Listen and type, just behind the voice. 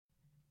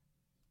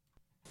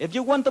If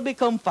you want to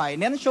become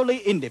financially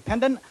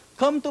independent,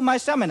 come to my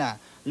seminar.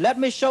 Let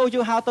me show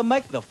you how to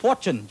make the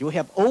fortune you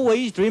have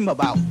always dreamed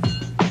about.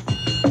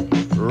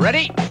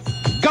 Ready,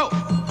 go.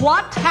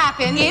 What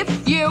happens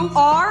if you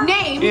are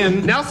named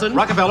In Nelson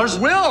Rockefeller's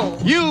will,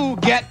 you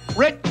get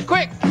rich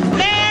quick.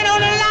 Stand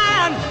on the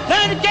line,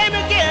 play the game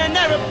again.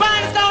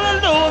 Everybody's gonna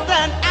lose,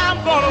 and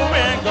I'm gonna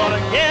win.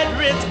 Gonna get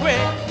rich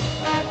quick.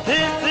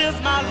 This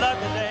is my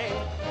lucky day.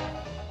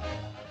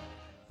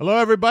 Hello,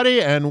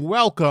 everybody, and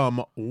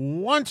welcome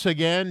once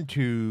again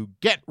to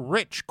Get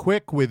Rich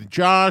Quick with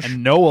Josh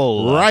and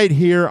Noel. Right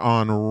here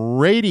on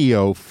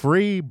Radio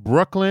Free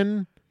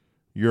Brooklyn,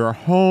 your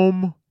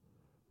home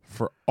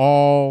for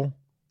all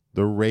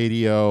the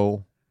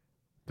radio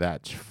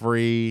that's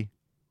free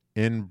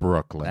in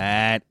Brooklyn.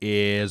 That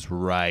is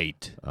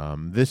right.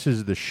 This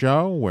is the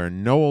show where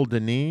Noel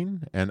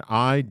Deneen and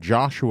I,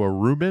 Joshua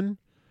Rubin,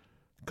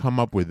 come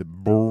up with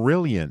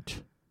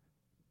brilliant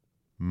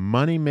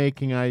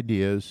money-making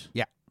ideas,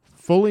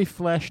 fully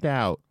fleshed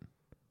out,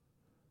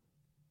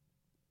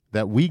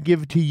 that we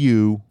give to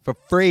you For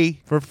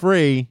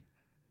free,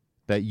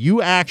 that you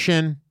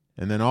action,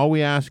 and then all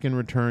we ask in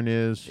return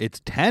is it's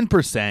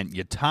 10%.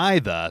 You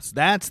tithe us.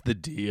 That's the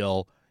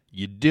deal.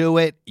 You do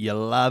it. You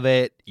love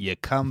it. You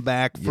come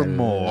back for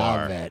more. You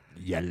love it.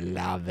 You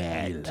love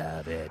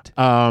it.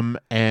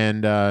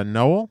 And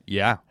Noel,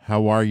 Yeah,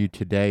 how are you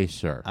today,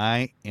 sir?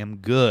 I am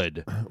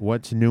good.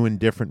 What's new and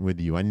different with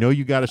you? I know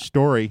you got a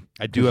story.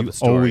 I do have you a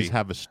story. Always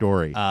have a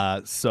story.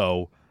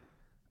 So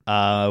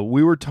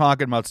we were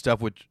talking about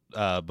stuff which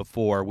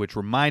before, which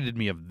reminded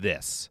me of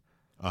this.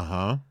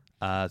 So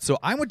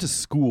I went to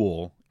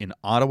school in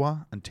Ottawa,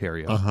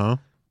 Ontario,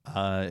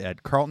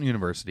 at Carleton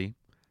University.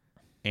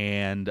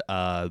 And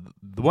the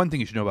one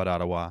thing you should know about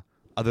Ottawa,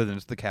 other than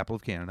it's the capital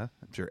of Canada,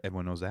 I'm sure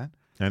everyone knows that.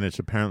 And it's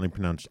apparently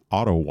pronounced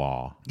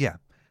Ottawa. Yeah.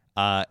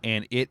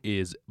 And it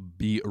is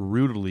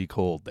brutally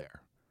cold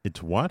there.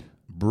 It's what?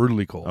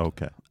 Brutally cold.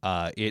 Okay.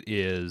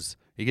 It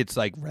gets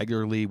like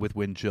regularly with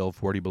wind chill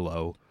 40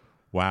 below.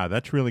 Wow,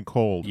 that's really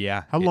cold.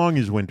 Yeah. How long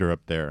is winter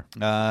up there?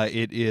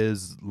 It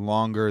is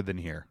longer than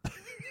here.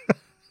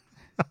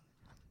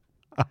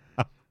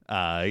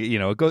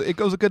 It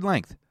goes a good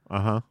length.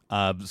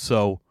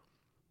 So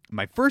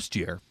my first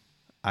year,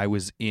 I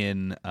was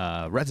in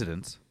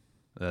residence,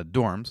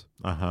 dorms.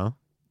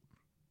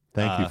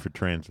 Thank you for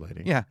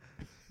translating. Yeah,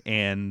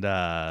 and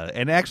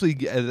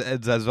actually,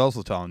 as I was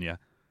also telling you,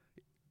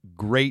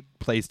 great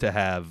place to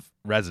have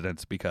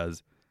residence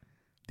because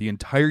the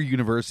entire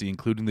university,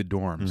 including the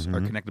dorms,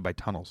 are connected by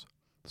tunnels.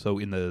 So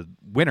in the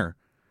winter,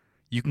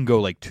 you can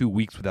go like 2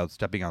 weeks without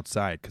stepping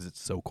outside because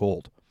it's so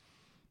cold.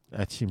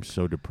 That seems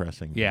so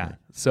depressing. Yeah. To me.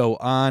 So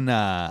on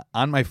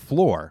my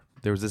floor,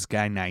 there was this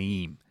guy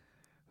Naeem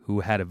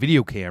who had a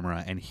video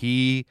camera, and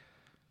he's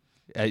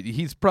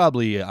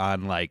probably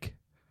on like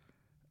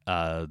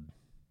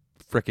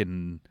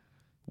frickin'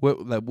 what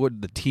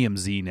the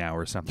TMZ now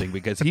or something,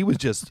 because he was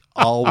just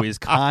always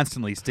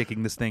constantly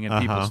sticking this thing in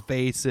people's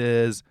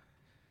faces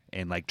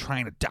and like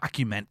trying to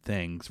document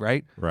things,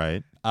 right?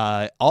 Right.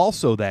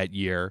 Also that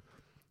year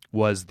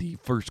was the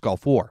first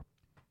Gulf War.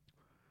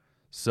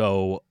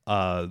 So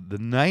the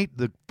night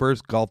the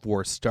first Gulf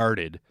War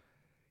started,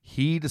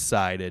 he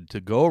decided to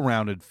go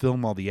around and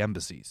film all the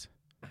embassies.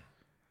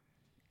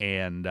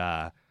 And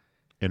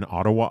in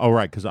Ottawa? Oh,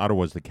 right, because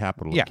Ottawa's the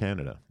capital of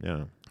Canada.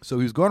 Yeah. So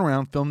he was going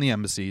around filming the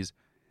embassies,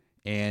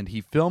 and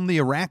he filmed the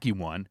Iraqi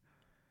one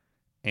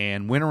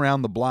and went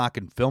around the block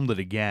and filmed it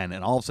again.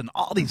 And all of a sudden,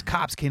 all these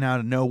cops came out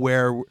of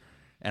nowhere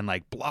and,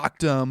 like,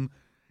 blocked him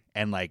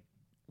and, like,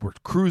 were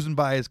cruising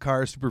by his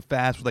car super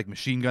fast with, like,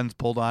 machine guns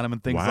pulled on him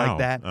and things like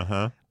that.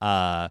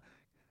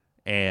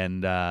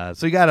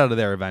 So he got out of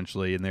there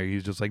eventually, and there he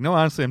was just like, no,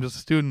 honestly, I'm just a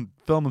student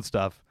filming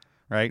stuff,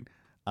 right?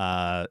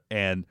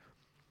 And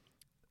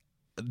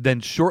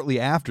then shortly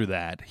after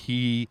that,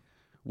 he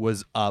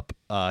was up.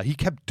 He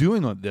kept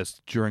doing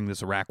this during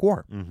this Iraq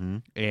War,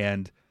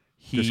 and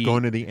he just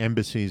going to the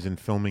embassies and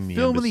filming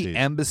the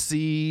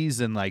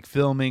embassies and like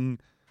filming,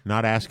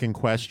 not asking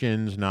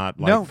questions, not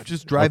like no,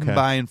 just driving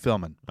by and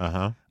filming.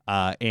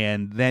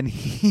 And then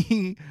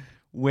he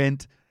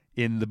went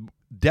in the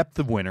depth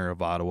of winter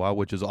of Ottawa,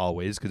 which is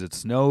always because it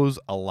snows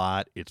a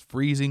lot. It's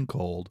freezing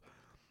cold.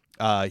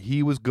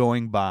 He was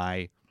going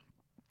by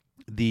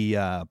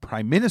the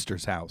Prime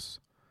Minister's house.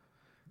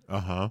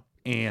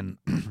 And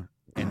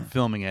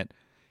filming it.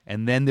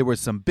 And then there was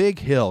some big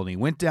hill, and he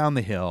went down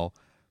the hill,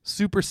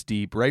 super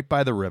steep, right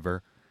by the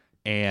river,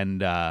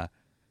 and then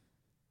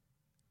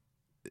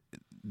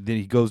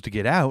he goes to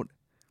get out,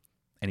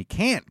 and he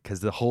can't because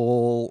the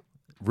whole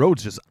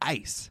road's just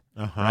ice,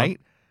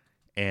 right?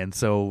 And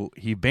so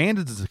he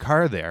abandons his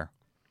car there,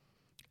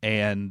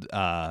 and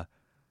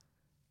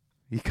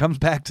he comes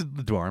back to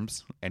the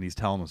dorms, and he's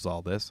telling us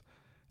all this.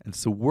 And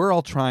so we're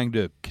all trying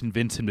to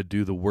convince him to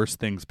do the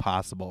worst things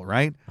possible,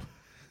 right?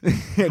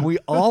 And we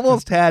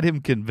almost had him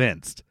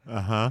convinced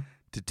to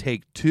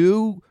take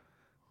 2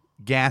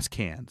 gas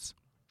cans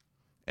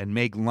and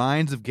make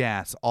lines of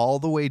gas all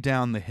the way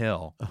down the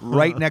hill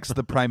right next to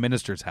the Prime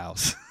Minister's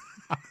house.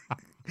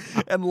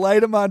 and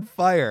light them on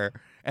fire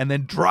and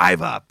then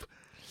drive up.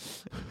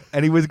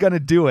 And he was going to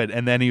do it.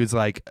 And then he was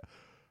like,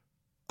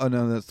 oh,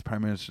 no, that's the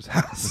Prime Minister's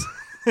house.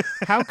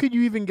 How could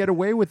you even get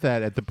away with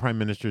that at the Prime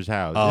Minister's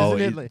house? Oh,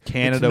 Isn't it,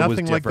 Canada it's was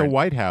nothing like the different.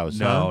 White House.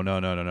 No, huh?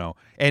 no.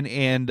 And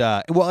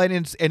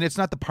it's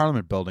not the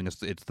Parliament building. It's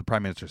the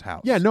Prime Minister's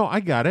house. Yeah, no, I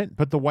got it.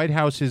 But the White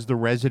House is the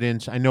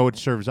residence. I know it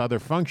serves other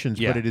functions,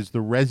 Yeah. but it is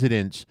the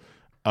residence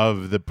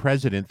of the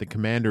president, the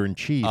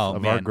commander-in-chief of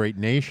our man. great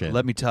nation.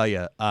 Let me tell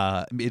you,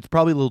 it's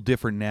probably a little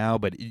different now,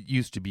 but it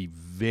used to be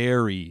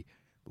very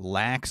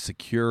lax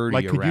security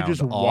like, could around you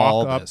just all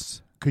walk up?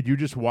 this. Could you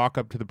just walk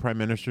up to the Prime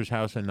Minister's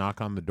house and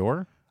knock on the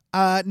door?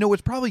 No,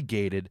 it's probably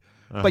gated.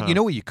 But you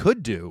know what you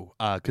could do?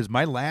 Because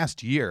my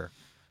last year,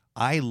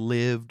 I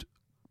lived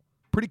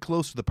pretty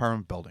close to the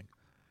Parliament building.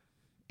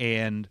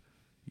 And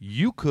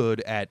you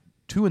could, at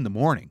 2 in the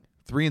morning,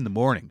 3 in the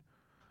morning,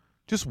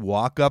 just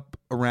walk up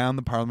around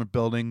the Parliament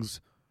buildings.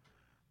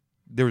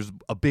 There's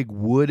a big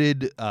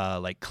wooded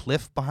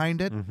cliff behind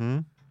it. Mm-hmm.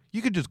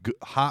 You could just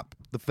hop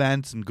the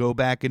fence and go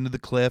back into the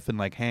cliff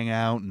and hang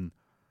out. And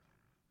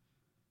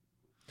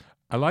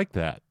I like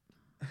that.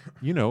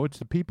 You know, it's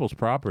the people's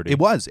property. it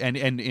was, and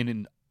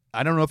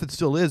I don't know if it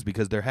still is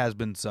because there has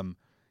been some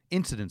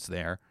incidents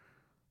there,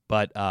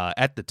 but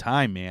at the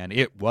time, man,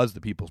 it was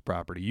the people's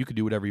property. You could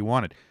do whatever you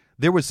wanted.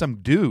 There was some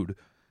dude.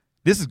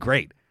 This is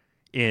great.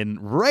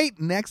 Right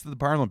next to the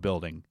Parliament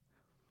building,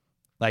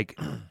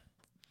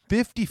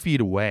 50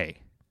 feet away,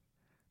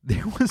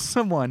 there was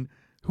someone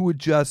who would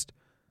just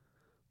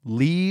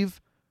leave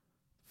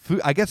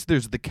food. I guess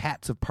there's the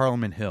cats of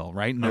Parliament Hill,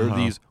 right? And there are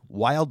these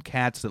wild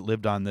cats that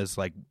lived on this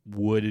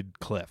wooded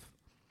cliff.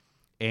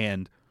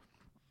 And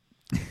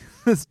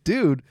this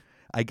dude,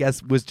 I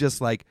guess, was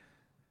just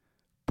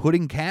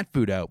putting cat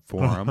food out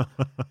for him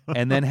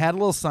and then had a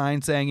little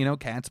sign saying,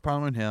 cats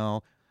Parliament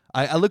Hill.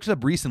 I looked it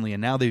up recently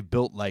and now they've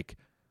built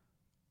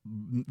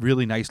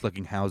really nice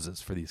looking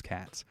houses for these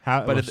cats.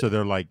 So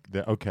they're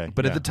okay.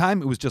 But at the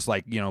time it was just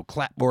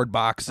clapboard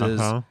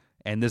boxes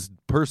and this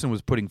person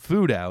was putting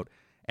food out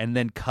and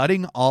then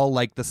cutting all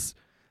this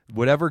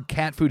whatever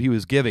cat food he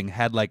was giving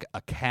had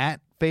a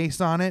cat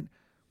face on it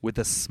with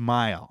a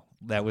smile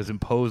that was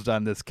imposed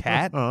on this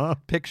cat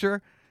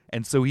picture.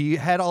 And so he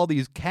had all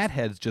these cat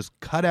heads just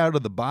cut out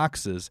of the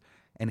boxes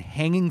and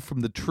hanging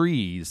from the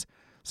trees.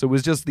 So it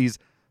was just these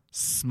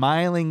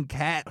smiling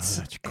cats.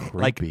 That's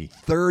creepy.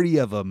 30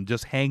 of them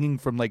just hanging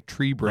from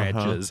tree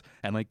branches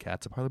and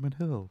cats of Parliament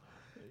Hill.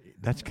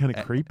 That's kind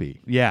of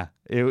creepy. Yeah,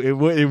 it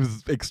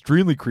was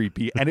extremely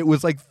creepy, and it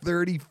was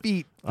 30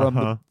 feet from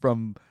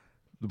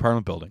the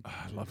Parliament building. Oh,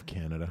 I love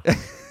Canada.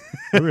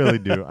 I really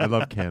do. I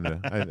love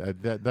Canada.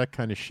 That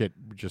kind of shit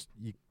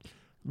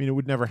it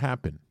would never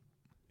happen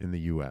in the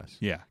U.S.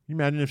 Yeah. Can you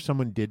imagine if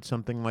someone did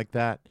something like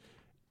that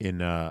in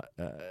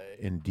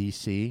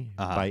D.C.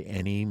 by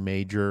any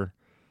major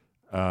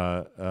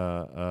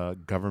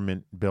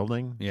government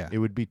building? Yeah. It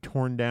would be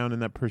torn down,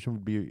 and that person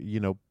would be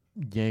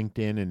yanked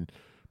in and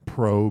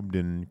probed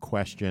and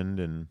questioned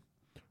and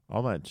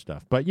all that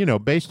stuff. But,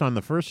 based on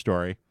the first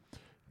story,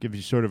 gives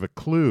you sort of a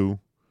clue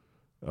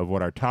of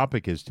what our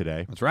topic is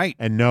today. That's right.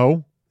 And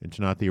no, it's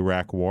not the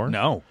Iraq War.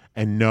 No.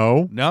 And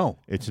no,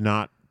 It's it's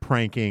not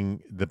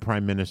pranking the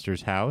Prime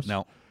Minister's house.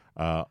 No.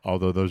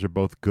 Although those are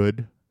both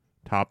good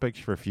topics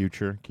for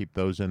future. Keep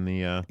those in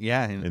the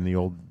in the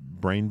old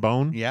brain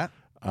bone. Yeah.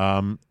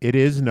 It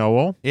is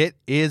Noel. It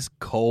is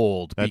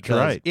cold. That's because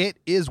right. It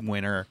is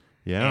winter.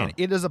 Yeah. And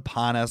it is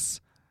upon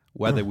us,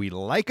 whether we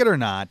like it or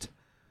not.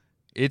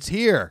 It's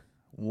here.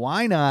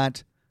 Why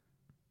not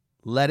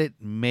let it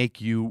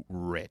make you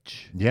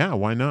rich? Yeah,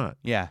 why not?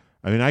 Yeah.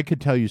 I mean, I could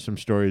tell you some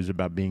stories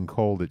about being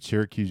cold at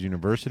Syracuse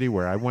University,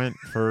 where I went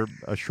for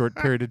a short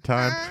period of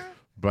time,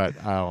 but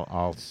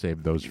I'll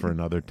save those for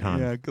another time.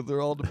 Yeah, because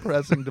they're all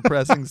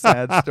depressing,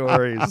 sad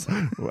stories.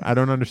 I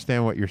don't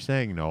understand what you're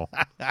saying, Noel.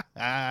 What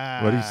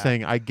are you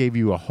saying? I gave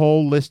you a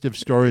whole list of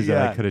stories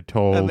that I could have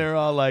told. And they're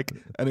all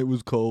and it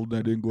was cold and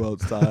I didn't go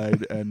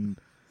outside and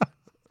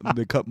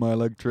they cut my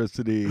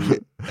electricity.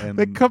 And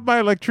They cut my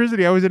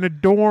electricity. I was in a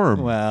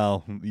dorm.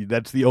 Well,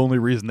 that's the only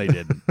reason they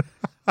didn't.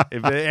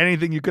 If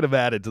anything you could have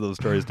added to those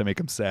stories to make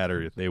them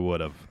sadder, they would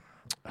have.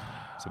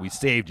 So we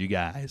saved you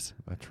guys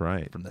That's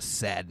right. from the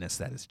sadness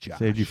that is Josh.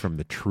 Saved you from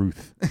the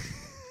truth.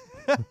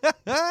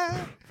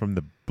 From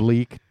the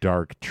bleak,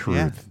 dark truth.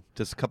 Yeah,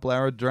 just a couple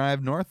hour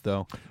drive north,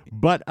 though.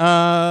 But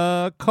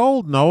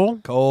cold, Noel.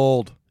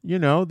 Cold.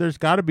 There's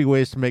got to be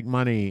ways to make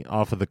money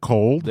off of the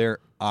cold. There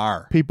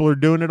are. People are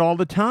doing it all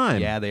the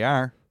time. Yeah, they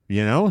are.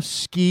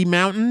 Ski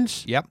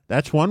mountains. Yep.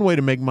 That's one way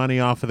to make money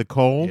off of the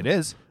cold. It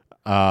is.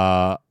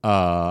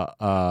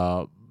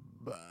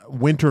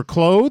 Winter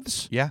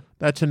clothes. Yeah.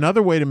 That's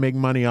another way to make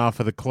money off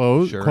of the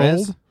cold. Sure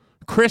is.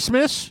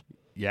 Christmas.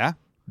 Yeah.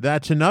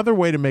 That's another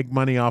way to make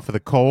money off of the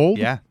cold.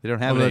 Yeah. They don't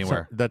have Well, it that's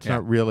anywhere. That's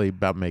not really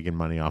about making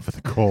money off of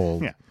the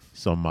cold Yeah.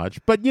 so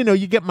much. But,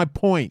 you get my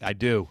point. I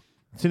do.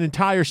 It's an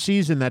entire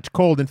season that's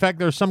cold. In fact,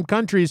 there are some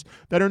countries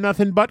that are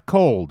nothing but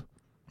cold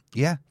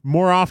Yeah.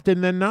 more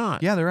often than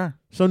not. Yeah, there are.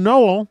 So,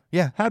 Noel,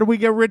 Yeah. how do we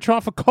get rich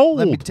off of cold?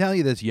 Let me tell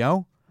you this,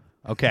 yo.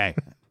 Okay.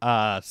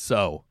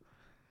 So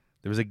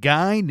there was a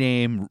guy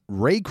named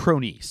Ray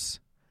Cronise,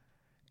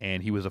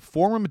 and he was a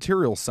former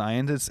materials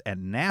scientist at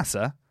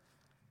NASA,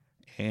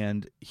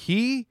 and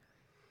he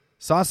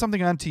saw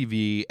something on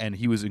TV, and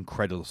he was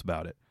incredulous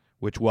about it,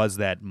 which was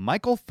that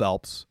Michael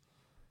Phelps,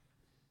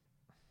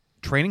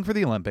 training for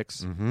the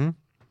Olympics,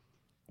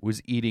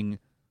 was eating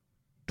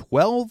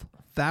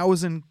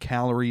 12,000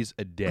 calories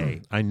a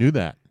day. I knew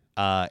that.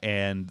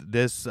 And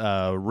this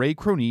Ray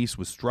Cronise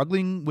was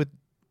struggling with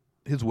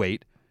his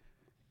weight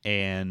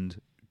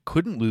and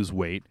couldn't lose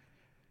weight,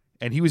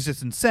 and he was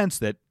just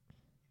incensed that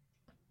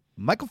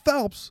Michael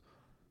Phelps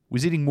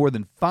was eating more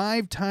than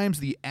 5 times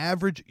the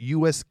average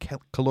U.S.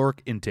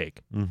 caloric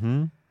intake.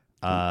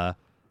 And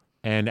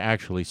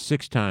actually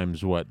 6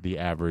 times what the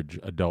average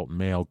adult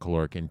male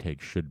caloric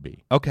intake should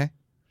be. Okay,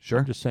 sure.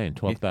 I'm just saying,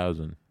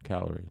 12,000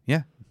 calories.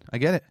 Yeah, I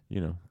get it.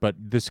 But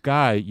this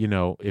guy,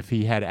 if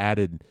he had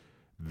added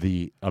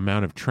the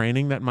amount of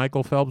training that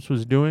Michael Phelps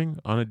was doing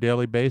on a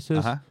daily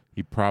basis,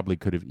 he probably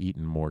could have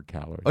eaten more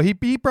calories. Oh,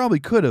 he probably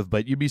could have,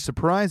 but you'd be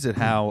surprised at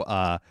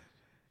how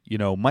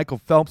Michael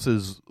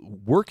Phelps's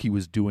work he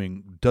was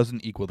doing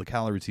doesn't equal the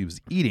calories he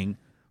was eating.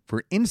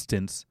 For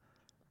instance,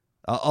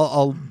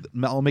 I'll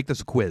make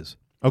this a quiz.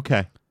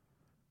 Okay.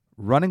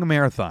 Running a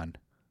marathon.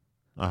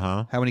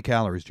 How many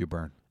calories do you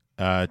burn?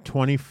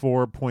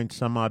 24 point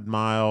some odd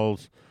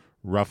miles,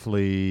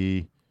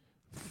 roughly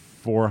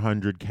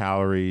 400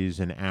 calories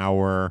an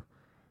hour.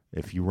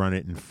 If you run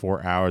it in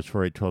 4 hours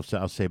for 8, 12,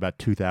 I'll say about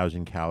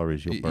 2,000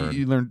 calories you'll burn.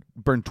 You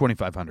burn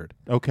 2,500.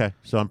 Okay,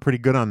 so I'm pretty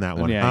good on that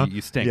one. Yeah, huh?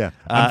 you stink. Yeah,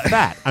 I'm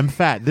fat. I'm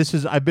fat.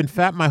 I've been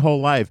fat my whole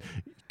life.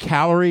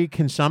 Calorie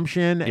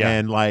consumption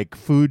and like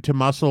food to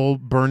muscle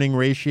burning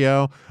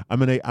ratio. I'm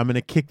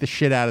gonna kick the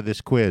shit out of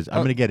this quiz.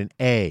 I'm gonna get an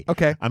A.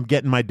 Okay, I'm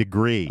getting my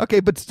degree.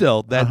 Okay, but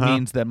still, that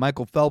means that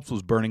Michael Phelps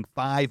was burning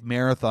 5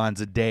 marathons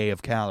a day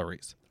of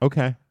calories.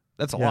 Okay,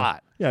 that's a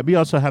lot. Yeah, but he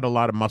also had a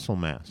lot of muscle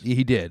mass.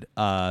 He did.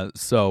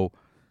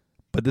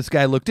 But this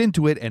guy looked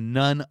into it, and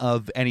none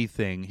of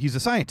anything. He's a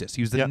scientist.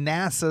 He was a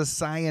NASA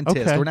scientist.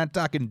 Okay. We're not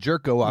talking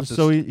Jerko off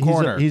So the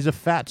corner. he's a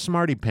fat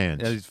smarty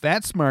pants. He's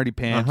fat smarty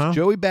pants,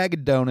 Joey Bag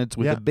of Donuts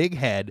with a big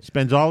head.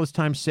 Spends all his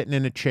time sitting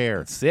in a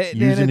chair.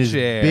 Sitting using in a his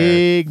chair.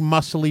 big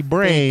muscly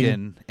brain.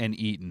 Thinking and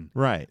eating.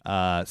 Right.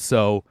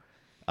 So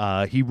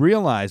he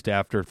realized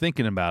after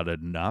thinking about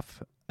it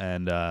enough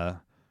and,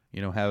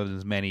 having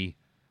as many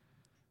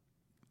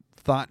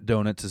thought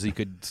donuts as he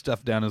could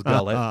stuff down his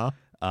gullet,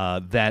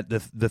 that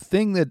the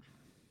thing that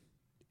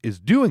is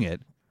doing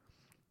it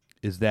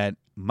is that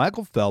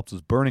Michael Phelps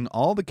was burning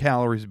all the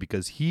calories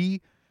because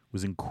he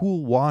was in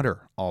cool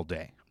water all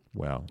day.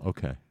 Well,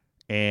 okay.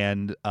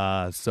 And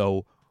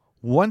so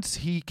once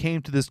he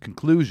came to this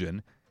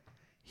conclusion,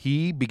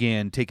 he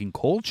began taking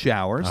cold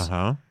showers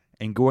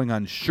and going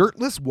on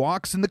shirtless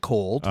walks in the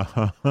cold.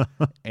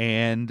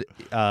 And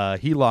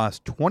he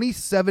lost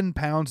 27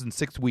 pounds in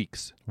 6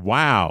 weeks.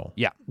 Wow.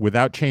 Yeah.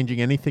 Without changing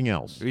anything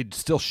else. He's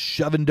still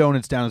shoving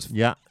donuts down his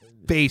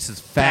face as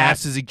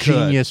fast as he could.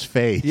 Genius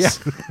face. Yeah.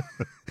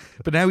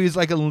 But now he's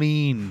like a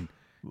lean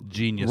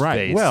genius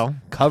face. Well,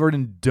 covered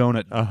in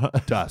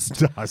donut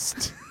dust.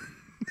 Dust.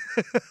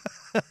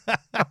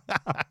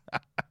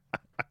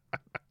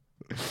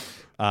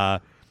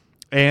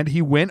 And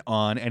he went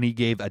on and he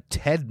gave a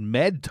TED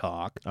Med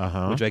talk,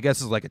 which I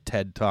guess is like a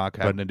TED talk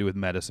having to do with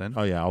medicine.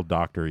 Oh, yeah, all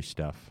doctory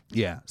stuff.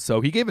 Yeah.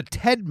 So he gave a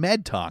TED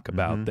Med talk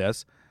about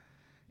this,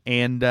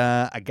 and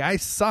a guy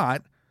saw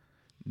it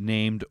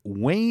named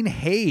Wayne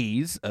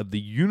Hayes of the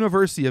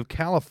University of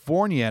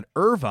California at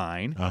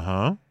Irvine,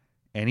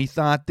 and he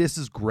thought this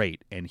is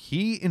great, and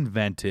he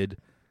invented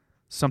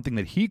something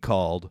that he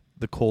called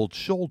the cold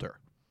shoulder.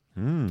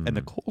 And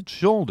the cold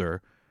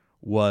shoulder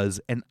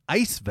was an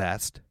ice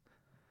vest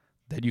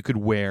that you could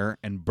wear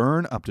and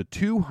burn up to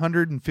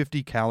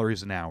 250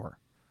 calories an hour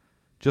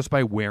just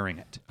by wearing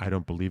it. I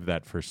don't believe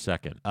that for a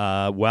second.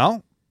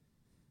 Well,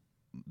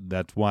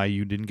 that's why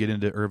you didn't get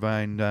into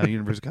Irvine,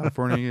 University of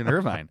California in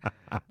Irvine.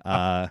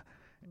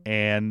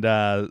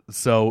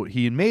 So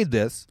he made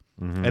this,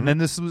 and then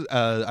this was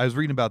I was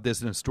reading about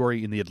this in a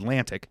story in The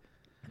Atlantic,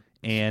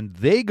 and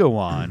they go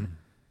on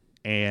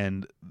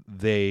and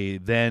they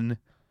then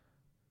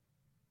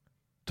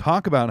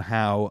talk about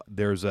how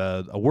there's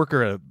a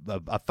worker,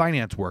 a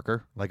finance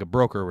worker, like a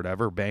broker or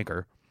whatever,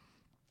 banker,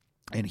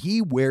 and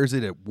he wears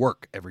it at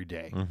work every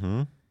day.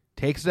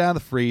 Takes it out of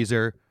the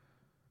freezer,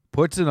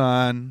 puts it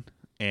on,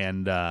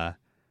 and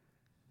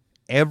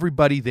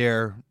everybody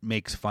there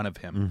makes fun of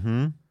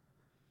him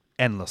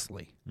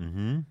endlessly.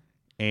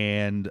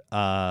 And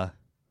the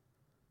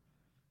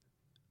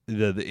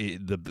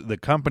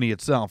company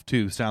itself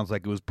too sounds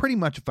like it was pretty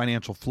much a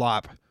financial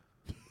flop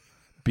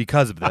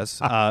because of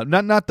this.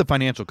 Not the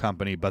financial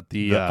company, but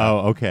the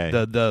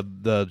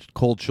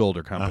cold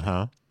shoulder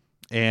company.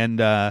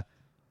 And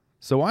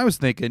so I was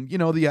thinking,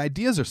 the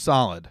ideas are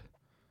solid.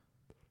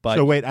 But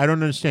so wait, I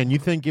don't understand. You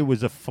think it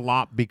was a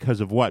flop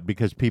because of what?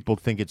 Because people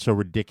think it's so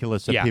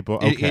ridiculous that people.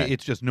 Okay,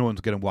 it's just no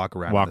one's going to walk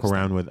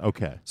around. with.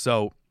 Okay.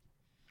 So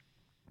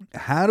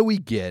how do we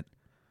get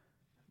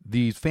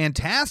these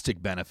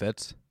fantastic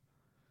benefits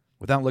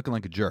without looking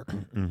like a jerk,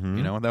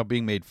 without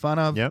being made fun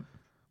of, Yep.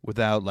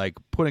 without like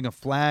putting a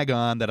flag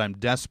on that I'm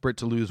desperate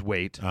to lose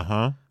weight.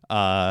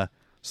 Uh-huh.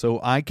 So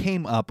I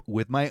came up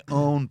with my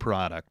own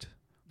product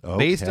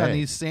based on Okay.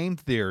 these same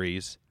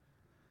theories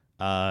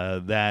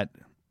that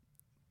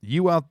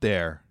you out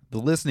there, the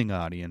listening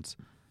audience,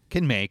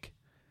 can make.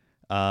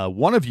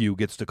 One of you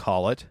gets to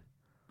call it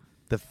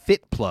the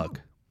Fit Plug.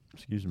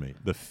 Excuse me.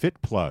 The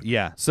Fit Plug.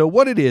 Yeah. So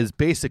what it is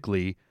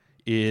basically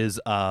is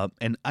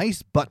an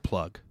ice butt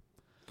plug,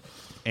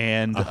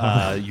 and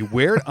you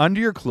wear it under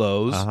your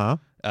clothes. Uh-huh.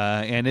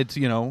 And it's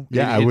Yeah, it-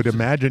 I would it's-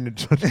 imagine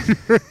it's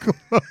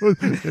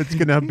it's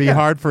going to be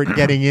hard for it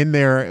getting in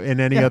there in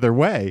any other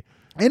way.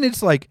 and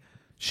it's like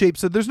shaped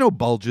so there's no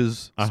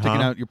bulges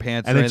sticking out your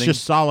pants, And or it's anything.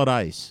 just solid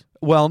ice.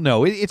 Well,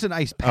 no, it's an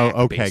ice pack.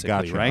 Oh, okay, basically,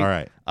 gotcha. Right? All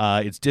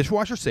right. It's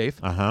dishwasher safe.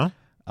 Uh-huh.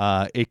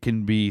 It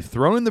can be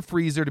thrown in the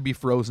freezer to be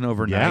frozen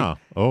overnight. Yeah.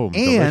 Oh,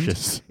 and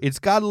delicious. it's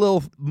got a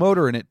little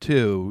motor in it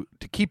too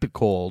to keep it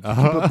cold, to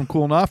keep it from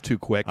cooling off too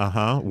quick.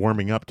 Uh-huh.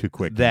 Warming up too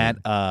quick. That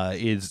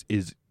is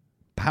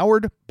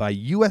powered by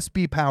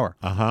USB power.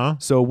 Uh-huh.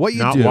 So what you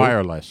Not do?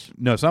 wireless.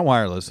 No, it's not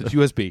wireless. It's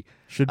USB.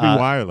 Should be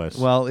wireless.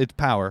 Well, it's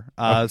power.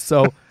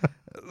 So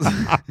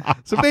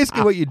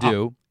basically, what you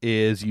do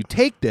is you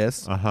take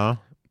this, Uh-huh.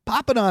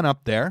 pop it on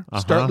up there,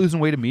 start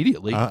losing weight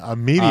immediately.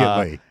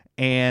 Immediately.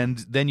 And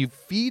then you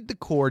feed the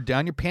cord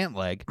down your pant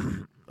leg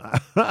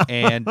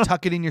and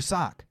tuck it in your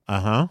sock.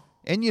 Uh-huh.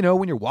 And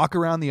when you walk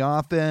around the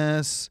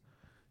office,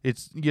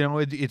 it's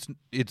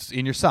it's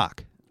in your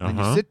sock. And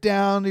you sit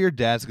down to your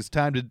desk. It's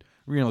time to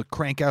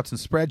crank out some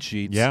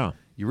spreadsheets. Yeah.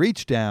 You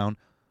reach down,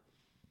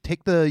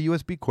 take the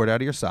USB cord out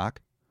of your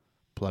sock,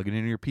 plug it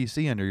into your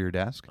PC under your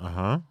desk,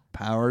 Uh-huh.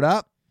 power it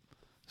up.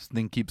 This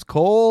thing keeps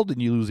cold,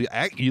 and you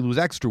lose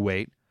extra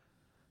weight.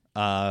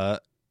 And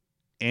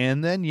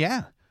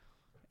then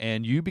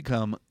and you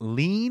become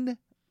lean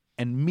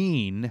and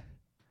mean.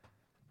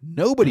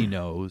 Nobody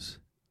knows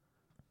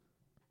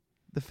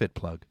the Fit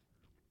Plug.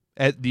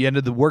 At the end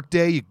of the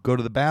workday, you go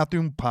to the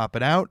bathroom, pop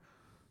it out,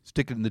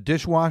 stick it in the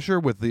dishwasher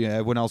with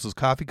everyone else's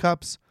coffee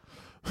cups.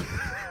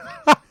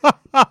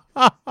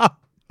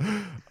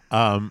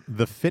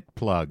 The Fit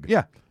Plug.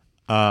 Yeah.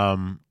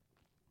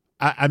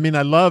 I mean,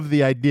 I love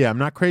the idea. I'm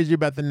not crazy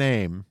about the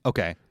name,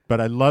 Okay.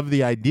 but I love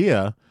the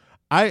idea.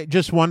 I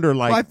just wonder,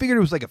 like, Well, I figured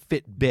it was like a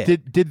fit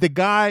bit. did the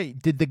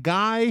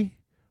guy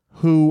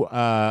who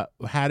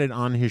had it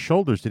on his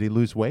shoulders, did he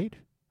lose weight?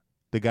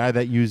 The guy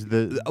that used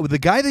the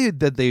guy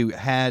that they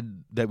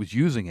had that was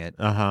using it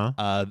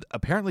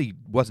apparently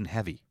wasn't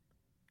heavy.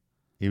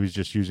 he was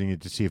just using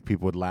it to see if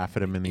people would laugh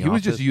at him in the He office?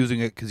 was just using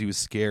it because he was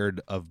scared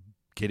of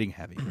getting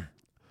heavy.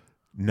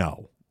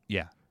 No.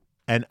 Yeah.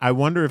 And I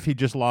wonder if he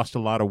just lost a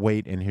lot of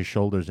weight in his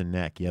shoulders and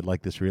neck. He had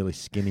like this really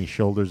skinny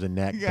shoulders and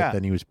neck, Yeah. but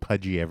then he was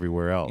pudgy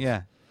everywhere else.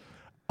 Yeah.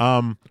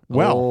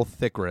 Well, Old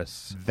thick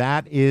wrists.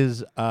 that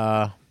is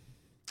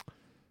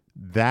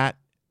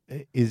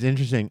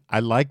interesting. I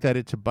like that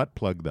it's a butt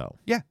plug, though.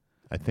 Yeah.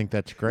 I think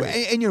that's great.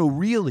 And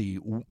really,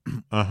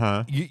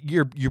 Uh-huh.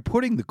 you're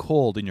putting the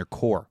cold in your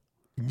core.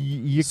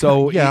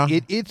 So yeah.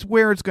 It's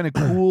where it's going to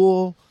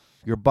cool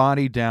your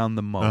body down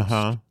the most.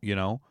 Uh-huh.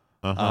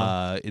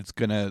 It's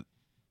gonna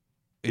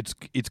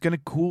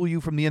cool you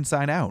from the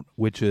inside out,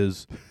 which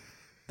is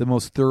the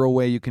most thorough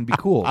way you can be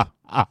cooled.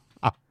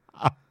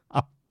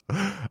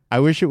 I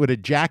wish it would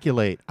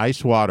ejaculate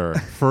ice water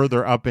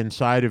further up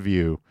inside of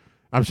you.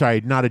 I'm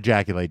sorry, not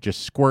ejaculate,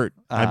 just squirt.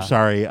 I'm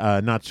sorry,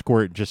 not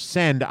squirt, just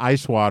send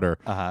ice water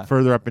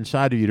further up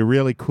inside of you to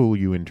really cool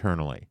you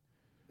internally,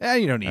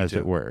 You don't need as to.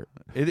 it were.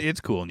 It's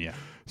cooling you.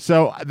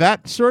 So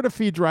that sort of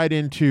feeds right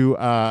into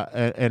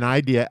an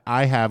idea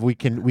I have. We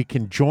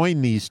can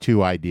join these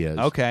two ideas.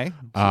 Okay.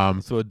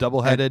 So a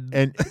double-headed.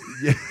 and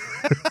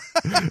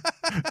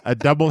a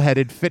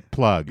double-headed fit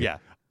plug. Yeah.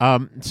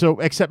 So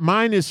except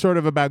mine is sort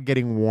of about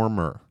getting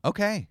warmer.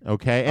 Okay.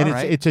 Okay, and All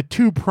right. it's a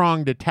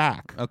two-pronged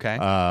attack. Okay.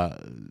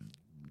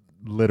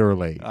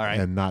 Literally, All right.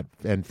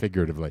 and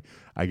figuratively,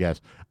 I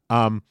guess.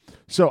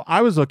 So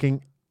I was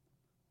looking.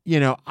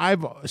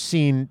 I've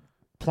seen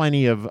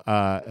plenty of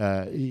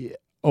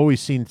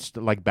always seen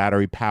like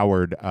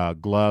battery-powered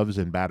gloves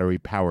and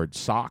battery-powered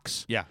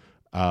socks. Yeah.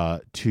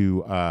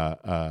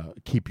 To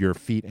keep your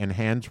feet and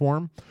hands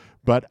warm.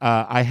 But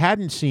I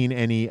hadn't seen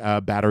any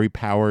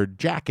battery-powered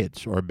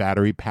jackets or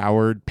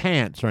battery-powered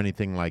pants or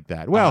anything like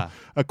that. Well,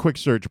 a quick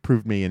search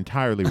proved me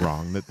entirely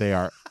wrong, that they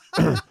are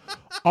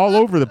all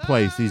over the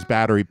place, these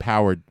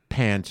battery-powered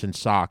pants and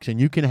socks.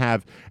 And you can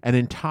have an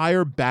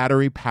entire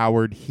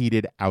battery-powered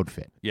heated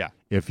outfit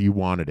if you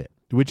wanted it,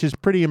 which is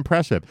pretty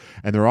impressive.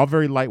 And they're all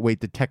very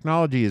lightweight. The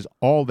technology is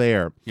all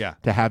there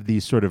to have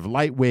these sort of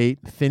lightweight,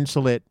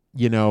 thin-slit,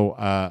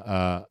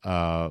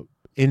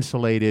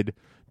 insulated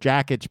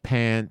jackets,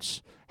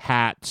 pants,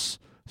 hats,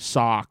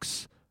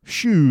 socks,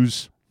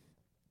 shoes,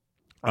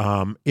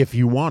 if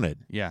you wanted.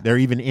 Yeah. There are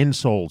even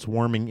insoles,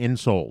 warming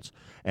insoles.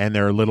 And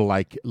there are little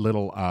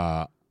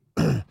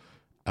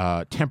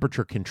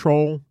temperature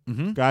control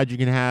guide you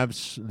can have,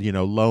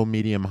 low,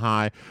 medium,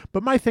 high.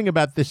 But my thing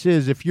about this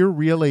is if you're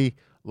really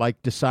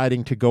like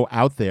deciding to go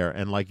out there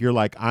and like you're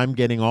like, I'm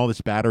getting all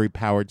this battery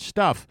powered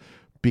stuff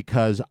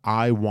because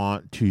I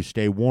want to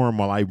stay warm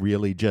while I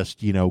really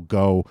just,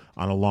 go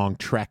on a long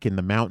trek in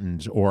the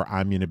mountains, or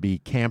I'm going to be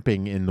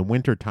camping in the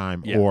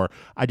wintertime, or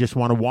I just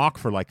want to walk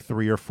for like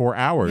 3 or 4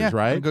 hours,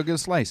 right? Go get a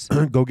slice.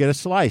 Go get a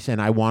slice,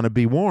 and I want to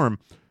be warm.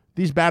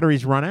 These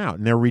batteries run out,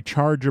 and they're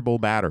rechargeable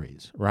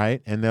batteries,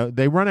 right? And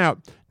they run out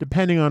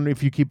depending on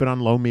if you keep it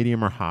on low,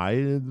 medium, or high.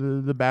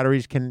 The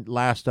batteries can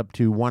last up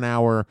to 1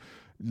 hour,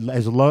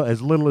 as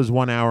little as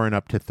 1 hour, and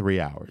up to 3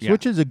 hours,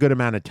 which is a good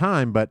amount of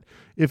time. But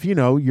if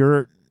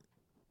you're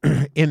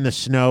in the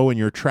snow and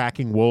you're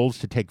tracking wolves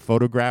to take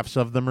photographs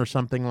of them or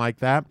something like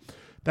that,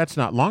 that's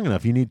not long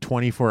enough. You need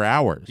 24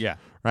 hours,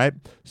 right?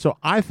 So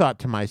I thought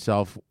to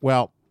myself,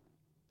 well,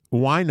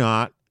 why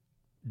not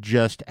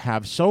just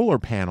have solar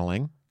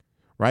paneling?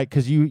 Right,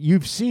 because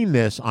you've seen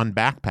this on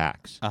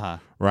backpacks,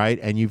 right,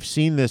 and you've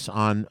seen this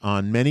on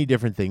many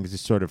different things.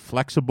 This sort of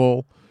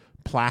flexible,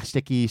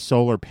 plasticky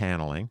solar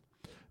paneling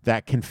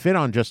that can fit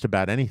on just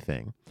about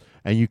anything,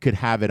 and you could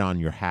have it on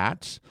your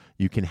hats,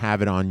 you can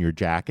have it on your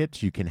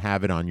jackets, you can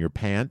have it on your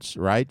pants,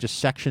 right? Just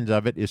sections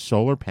of it is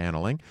solar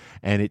paneling,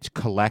 and it's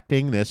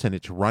collecting this, and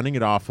it's running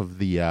it off of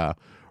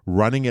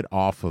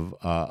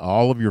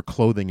all of your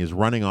clothing is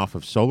running off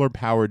of solar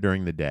power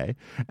during the day,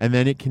 and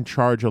then it can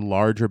charge a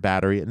larger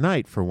battery at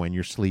night for when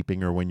you're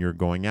sleeping or when you're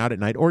going out at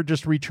night, or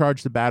just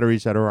recharge the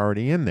batteries that are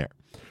already in there,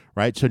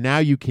 right? So now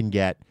you can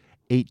get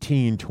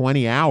 18,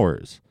 20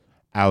 hours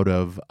out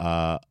of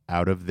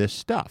this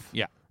stuff,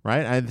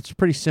 right? And it's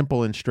pretty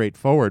simple and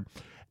straightforward,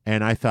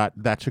 and I thought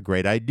that's a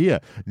great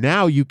idea.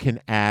 Now you can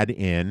add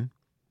in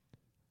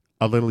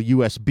a little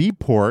USB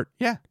port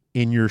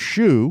in your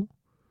shoe,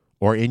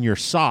 or in your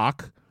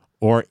sock,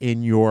 or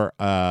in your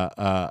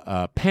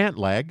pant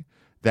leg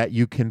that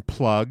you can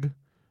plug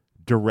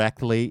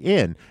directly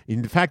in.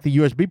 In fact, the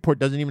USB port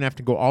doesn't even have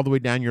to go all the way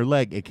down your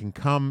leg. It can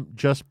come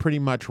just pretty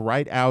much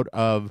right out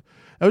of...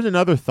 That was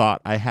another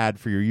thought I had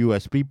for your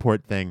USB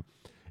port thing.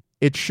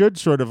 It should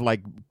sort of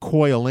like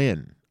coil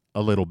in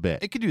a little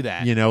bit. It could do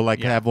that.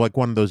 Have like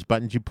one of those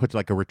buttons you put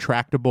like a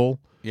retractable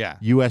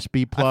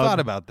USB plug. I thought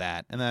about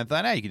that, and then I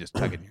thought, you can just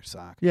tuck it in your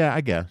sock. Yeah,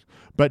 I guess.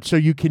 But so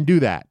you can do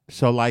that.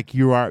 So like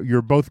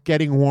you're both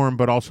getting warm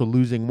but also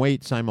losing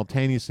weight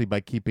simultaneously by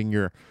keeping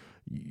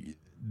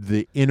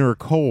the inner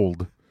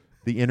cold,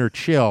 the inner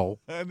chill,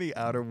 and the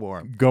outer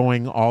warm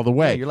going all the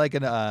way. Yeah, you're like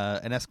an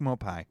Eskimo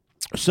pie.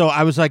 So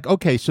I was like,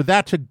 okay, so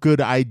that's a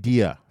good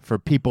idea for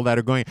people that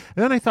are going.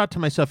 And then I thought to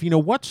myself,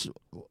 what's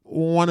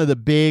one of the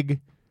big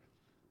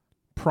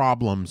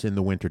problems in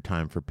the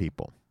wintertime for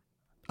people?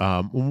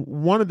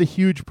 One of the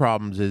huge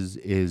problems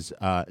is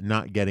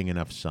not getting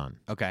enough sun.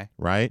 Okay.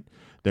 Right?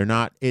 They're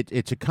not.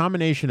 It's a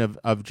combination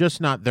of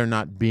just there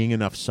not being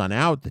enough sun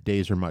out. The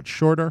days are much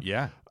shorter.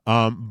 Yeah.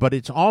 But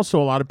it's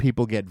also a lot of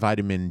people get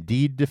vitamin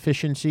D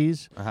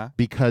deficiencies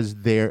because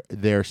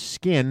their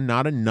skin,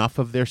 not enough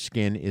of their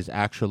skin is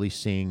actually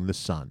seeing the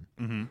sun.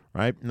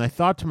 Right? And I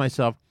thought to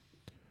myself,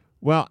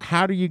 well,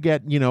 how do you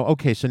get,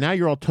 okay, so now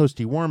you're all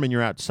toasty warm and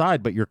you're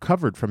outside, but you're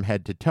covered from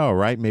head to toe,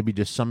 right? Maybe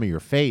just some of your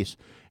face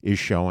is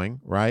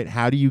showing, right?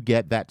 How do you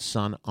get that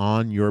sun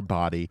on your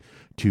body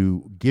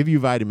to give you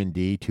vitamin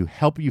D, to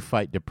help you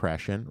fight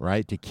depression,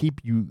 right? To keep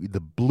the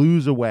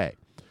blues away.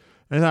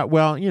 And I thought,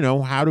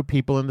 well, how do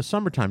people in the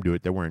summertime do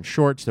it? They're wearing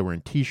shorts, they're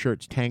wearing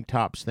T-shirts, tank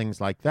tops,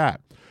 things like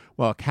that.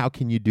 Well, how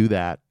can you do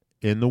that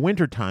in the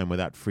wintertime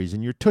without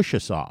freezing your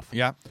tushes off?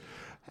 Yeah.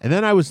 And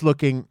then I was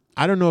looking,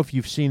 I don't know if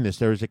you've seen this.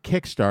 There was a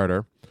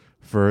Kickstarter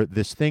for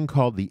this thing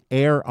called the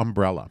Air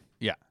Umbrella.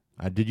 Yeah.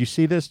 Did you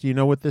see this? Do you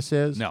know what this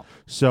is? No.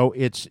 So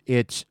it's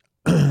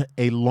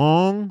a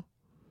long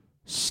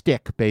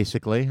stick,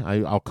 basically.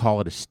 I'll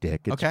call it a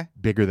stick. It's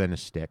bigger than a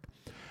stick.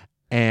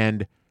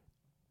 And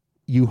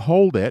you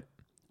hold it,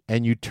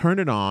 and you turn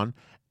it on,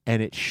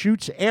 and it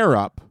shoots air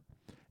up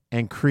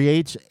and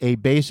creates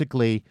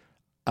basically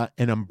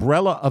an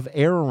umbrella of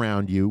air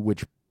around you,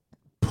 which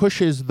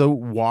pushes the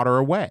water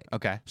away.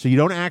 Okay. So you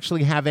don't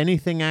actually have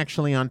anything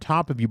actually on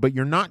top of you, but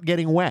you're not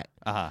getting wet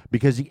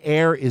because the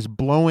air is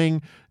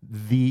blowing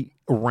the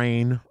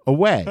rain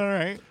away. All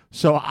right.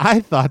 So I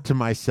thought to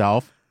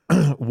myself,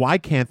 why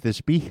can't this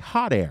be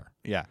hot air?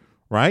 Yeah.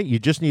 Right? You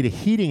just need a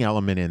heating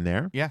element in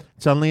there. Yeah.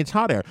 Suddenly it's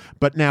hot air.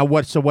 But now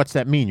what's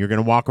that mean? You're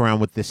going to walk around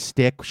with this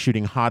stick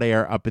shooting hot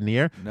air up in the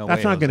air? No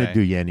That's way, not going to Jose.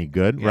 do you any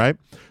good, right?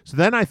 So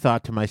then I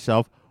thought to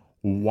myself,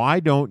 why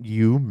don't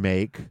you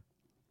make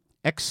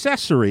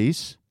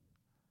accessories,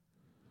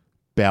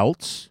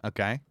 belts,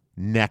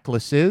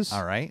 necklaces,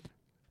 all right,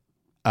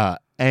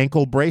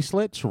 ankle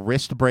bracelets,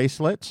 wrist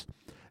bracelets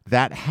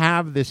that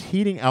have this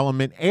heating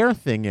element air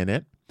thing in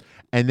it,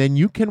 and then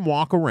you can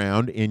walk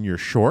around in your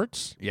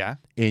shorts,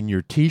 in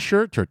your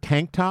T-shirts or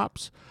tank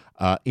tops,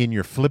 in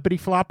your flippity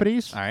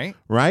floppities, all right,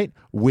 right?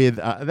 With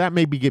that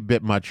may be a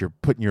bit much. You're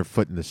putting your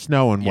foot in the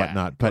snow and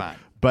whatnot,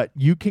 But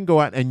you can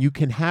go out and you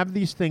can have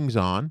these things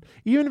on,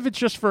 even if it's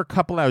just for a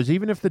couple hours,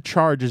 even if the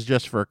charge is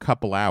just for a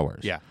couple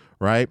hours. Yeah.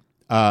 Right?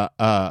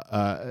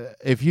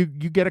 If you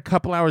get a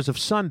couple hours of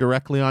sun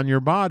directly on your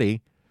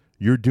body,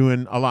 you're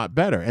doing a lot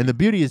better. And the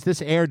beauty is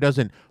this air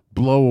doesn't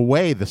blow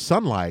away the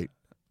sunlight.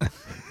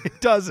 It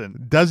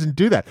doesn't. Doesn't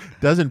do that.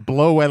 Doesn't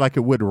blow away like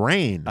it would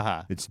rain.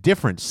 Uh-huh. It's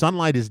different.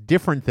 Sunlight is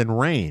different than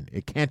rain.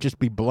 It can't just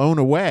be blown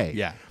away.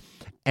 Yeah.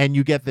 And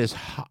you get this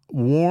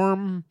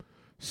warm,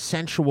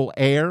 sensual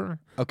air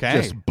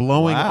just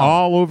blowing Wow.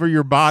 all over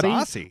your body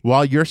Saucy.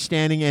 while you're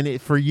standing. And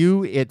for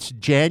you, it's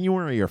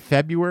January or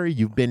February.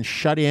 You've been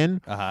shut in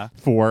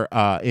for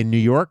in New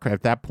York.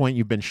 At that point,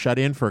 you've been shut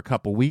in for a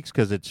couple weeks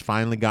because it's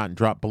finally gotten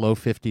dropped below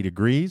 50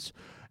 degrees.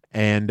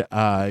 And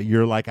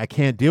you're like, I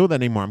can't deal with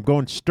that anymore. I'm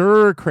going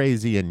stir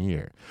crazy in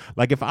here.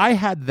 Like if I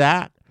had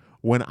that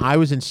when I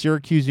was in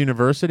Syracuse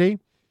University,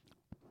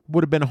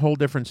 would have been a whole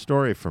different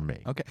story for me.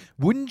 Okay.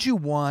 Wouldn't you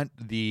want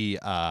the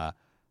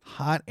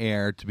hot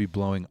air to be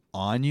blowing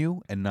on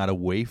you and not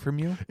away from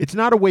you? It's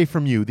not away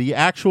from you. The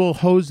actual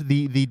hose,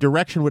 the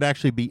direction would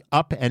actually be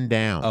up and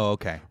down. Oh,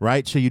 okay.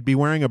 Right? So you'd be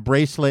wearing a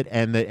bracelet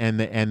and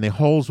the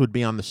holes would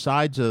be on the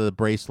sides of the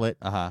bracelet.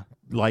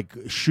 Like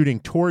shooting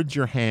towards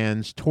your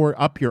hands,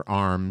 up your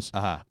arms,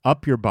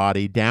 up your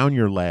body, down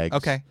your legs.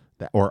 Okay.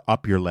 Or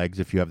up your legs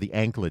if you have the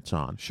anklets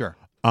on. Sure.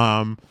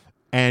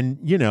 And,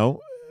 you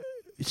know,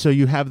 so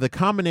you have the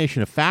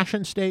combination of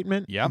fashion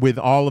statement with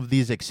all of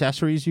these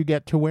accessories you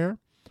get to wear,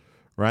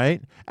 right?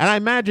 And I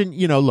imagine,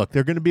 you know, look,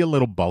 they're going to be a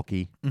little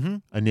bulky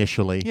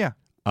initially. Yeah.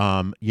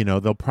 You know,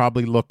 they'll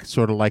probably look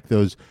sort of like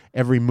those,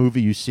 every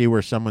movie you see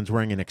where someone's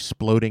wearing an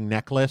exploding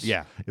necklace.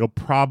 Yeah. It'll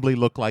probably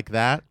look like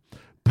that.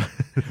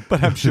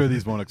 But I'm sure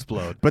these won't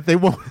explode. But they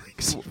won't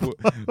explode.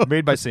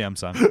 Made by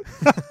Samsung.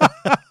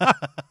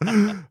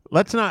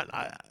 Let's not.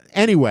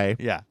 Anyway.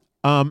 Yeah.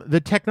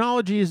 The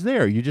technology is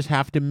there. You just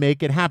have to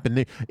make it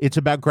happen. It's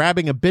about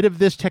grabbing a bit of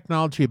this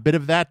technology, a bit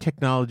of that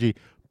technology,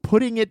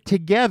 putting it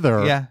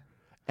together,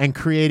 and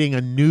creating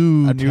a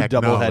new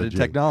double-headed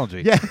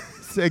technology.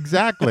 Yes,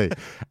 exactly.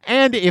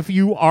 And if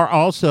you are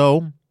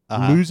also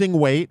losing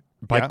weight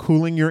by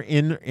cooling your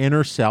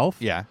inner self,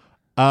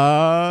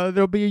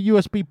 there'll be a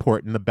USB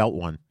port in the belt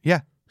one. Yeah.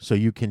 So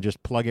you can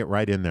just plug it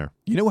right in there.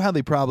 You know how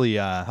they probably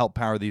help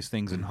power these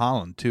things in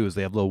Holland, too, is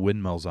they have little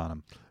windmills on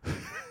them.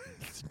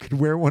 You could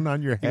wear one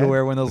on your head. You could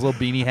wear one of those little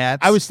beanie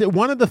hats.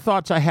 One of the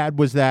thoughts I had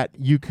was that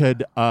you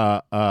could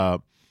wear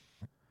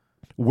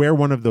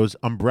one of those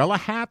umbrella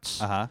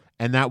hats,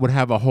 and that would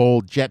have a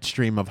whole jet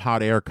stream of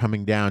hot air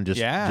coming down,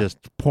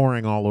 just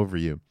pouring all over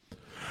you.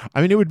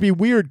 I mean, it would be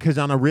weird because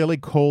on a really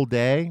cold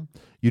day,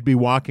 you'd be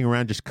walking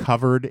around just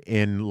covered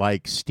in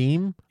like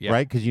steam,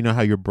 right? Because you know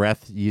how your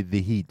breath,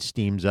 the heat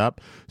steams up.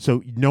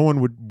 So no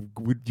one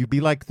would you'd be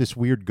like this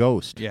weird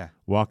ghost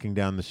walking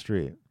down the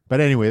street.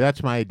 But anyway,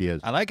 that's my ideas.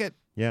 I like it.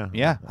 Yeah.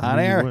 Yeah. Hot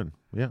air.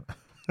 Yeah.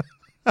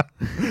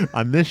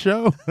 On this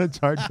show, it's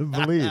hard to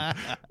believe.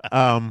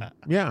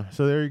 Yeah.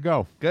 So there you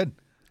go. Good.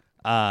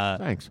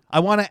 Thanks. I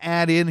want to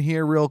add in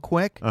here real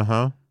quick.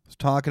 I was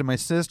talking to my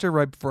sister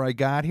right before I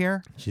got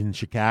here. She's in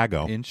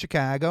Chicago.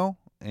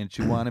 And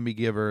she wanted me to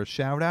give her a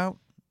shout out.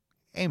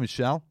 Hey,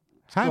 Michelle.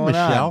 Hi,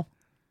 Michelle. On?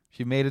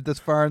 She made it this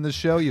far in the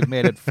show. You've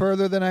made it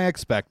further than I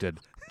expected.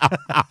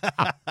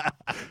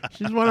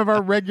 She's one of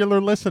our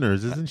regular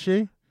listeners, isn't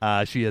she?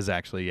 She is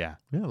actually, yeah.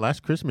 Yeah,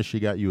 last Christmas she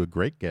got you a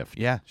great gift.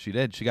 Yeah, she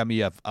did. She got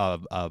me a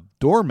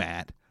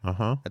doormat.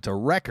 That's a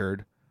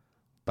record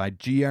by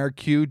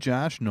GRQ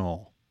Josh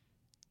Knoll.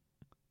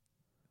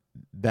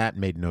 That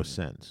made no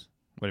sense.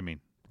 What do you mean?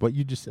 What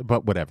you just,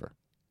 but whatever.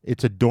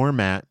 It's a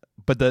doormat.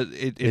 But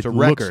it's a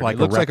record. It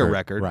looks like a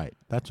record. Right,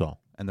 that's all.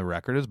 And the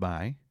record is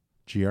by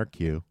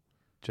GRQ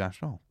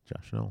Josh Knoll.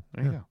 Josh Knoll.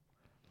 There you go.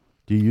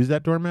 Do you use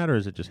that doormat or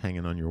is it just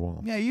hanging on your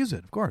wall? Yeah, I use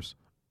it, of course.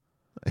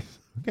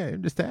 Okay,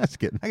 I'm just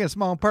asking. I got a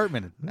small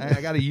apartment. I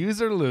got to use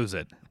it or lose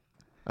it.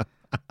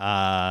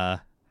 All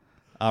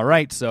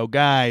right, so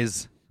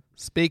guys,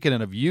 speaking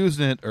of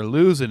using it or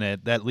losing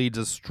it, that leads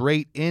us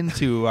straight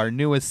into our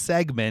newest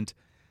segment,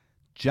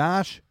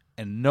 Josh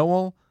and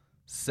Noel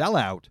Sell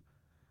Out,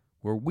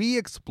 where we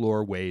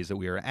explore ways that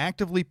we are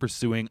actively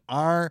pursuing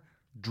our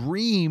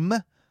dream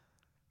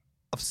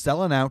of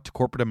selling out to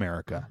corporate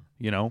America.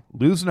 You know,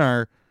 losing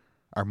our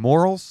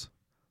morals,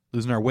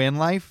 losing our way in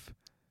life,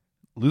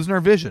 losing our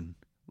vision,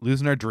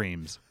 losing our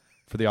dreams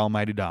for the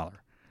almighty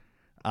dollar.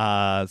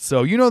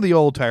 So you know the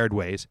old tired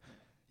ways.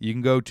 You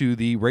can go to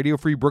the Radio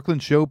Free Brooklyn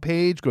show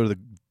page, go to the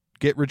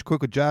Get Rich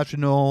Quick with Josh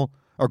and Noel,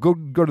 or go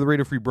to the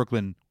Radio Free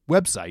Brooklyn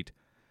website,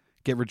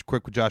 Get Rich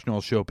Quick with Josh and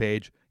Noel show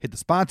page, hit the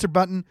sponsor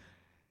button,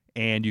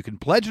 and you can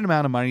pledge an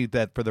amount of money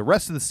that for the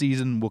rest of the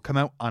season will come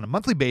out on a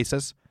monthly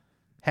basis.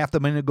 Half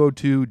the money will go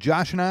to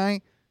Josh and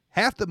I,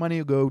 half the money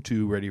will go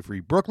to Radio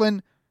Free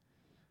Brooklyn.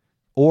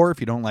 Or if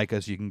you don't like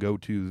us, you can go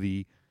to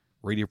the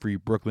Radio Free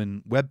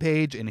Brooklyn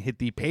webpage and hit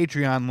the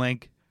Patreon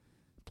link.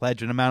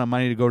 Pledge an amount of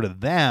money to go to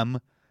them.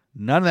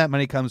 None of that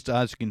money comes to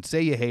us. You can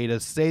say you hate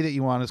us, say that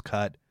you want us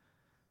cut,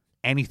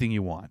 anything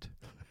you want.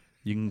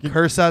 You can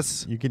curse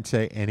us. You can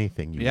say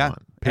anything you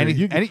want.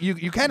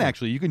 You can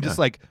actually. You can just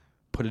like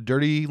put a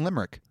dirty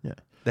limerick. Yeah.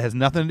 That has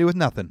nothing to do with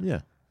nothing.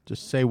 Yeah.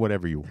 Just say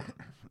whatever you want.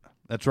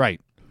 That's right.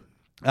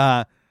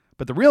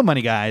 But the real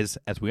money, guys,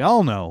 as we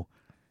all know,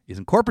 is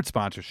in corporate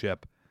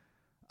sponsorship.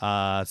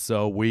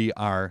 So we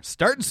are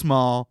starting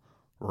small.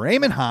 We're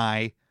aiming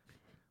high.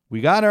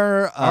 We got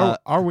our...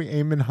 are we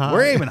aiming high?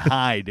 We're aiming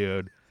high,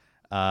 dude.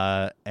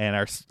 And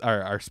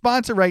our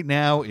sponsor right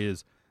now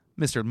is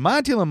Mr.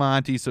 Monty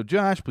Lamonti. So,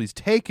 Josh, please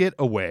take it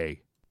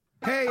away.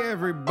 Hey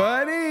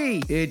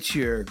everybody, it's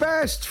your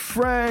best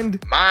friend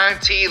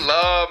Monty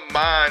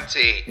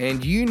Lamonti.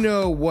 And you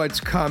know what's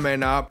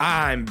coming up.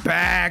 I'm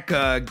back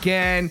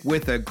again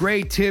with a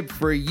great tip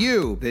for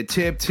you. The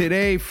tip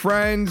today,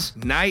 friends,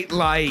 night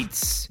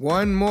lights.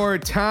 One more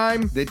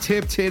time, the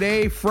tip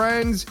today,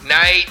 friends,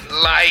 Night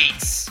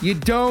lights. you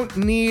don't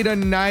need a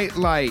night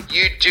light.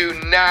 You do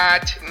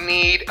not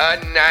need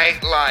a night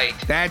light.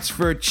 That's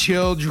for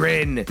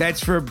children.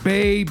 That's for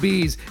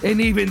babies.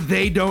 And even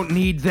they don't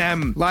need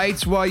them. Lights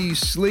while you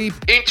sleep.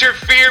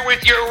 Interfere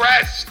with your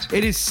rest.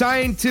 It is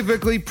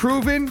scientifically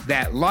proven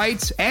that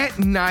lights at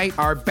night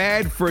are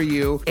bad for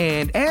you,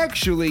 and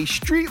actually,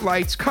 street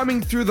lights coming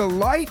through the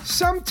light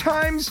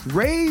sometimes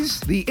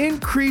raise the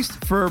increase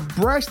for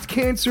breast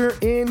cancer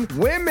in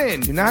women.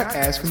 Do not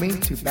ask me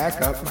to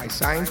back up my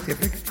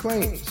scientific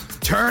claims.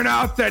 Turn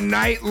out the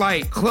night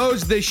light,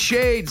 close the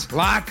shades,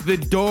 lock the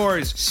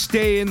doors,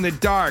 stay in the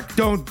dark,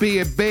 don't be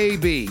a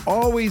baby.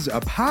 Always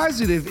a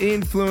positive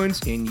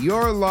influence in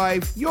your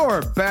life,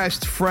 your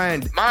best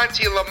friend,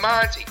 Monty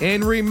Lamonti.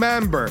 and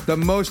remember, the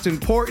most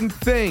important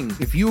thing,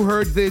 if you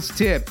heard this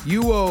tip,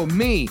 you owe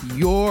me,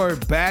 your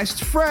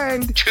best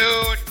friend,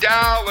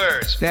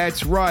 $2.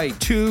 that's right,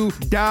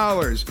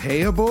 $2,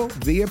 payable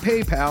via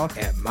PayPal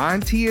at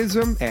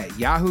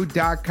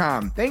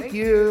montyism@yahoo.com. Thank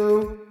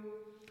you.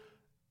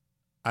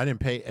 I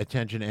didn't pay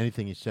attention to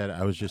anything he said.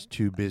 I was just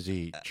too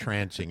busy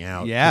trancing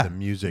out Yeah. to the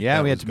music. Yeah,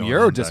 that we had was some going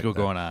Euro on disco back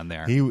then. going on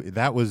there.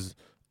 That was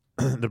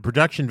the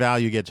production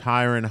value gets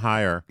higher and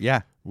higher.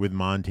 Yeah. With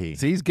Monty.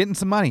 See, he's getting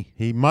some money.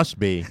 He must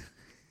be.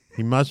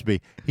 He must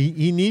be.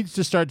 He needs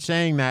to start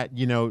saying that,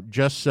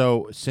 just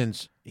so,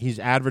 since he's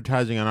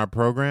advertising on our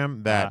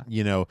program, that,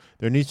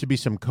 there needs to be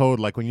some code.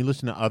 Like when you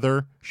listen to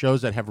other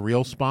shows that have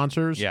real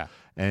sponsors. Yeah.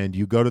 And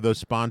you go to those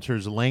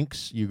sponsors'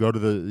 links, you go to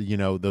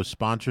the, those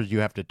sponsors, you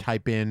have to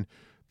type in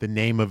the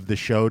name of the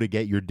show to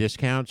get your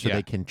discount so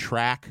they can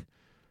track,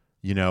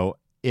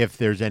 if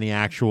there's any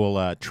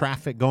actual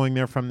traffic going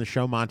there from the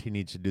show. Monty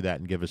needs to do that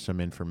and give us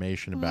some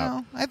information about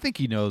Well, I think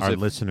he knows our if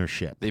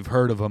listenership. they've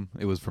heard of him.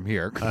 It was from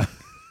here.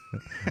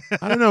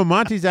 I don't know.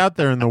 Monty's out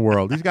there in the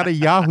world. He's got a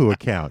Yahoo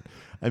account.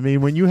 I mean,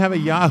 when you have a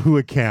Yahoo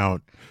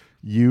account,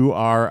 you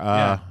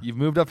are... You've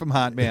moved up from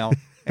Hotmail.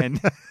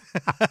 And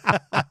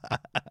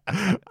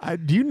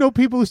do you know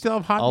people who still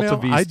have Hotmail? Alta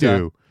Vista. I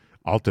do.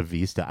 Alta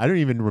Vista. I don't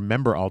even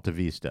remember Alta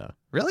Vista.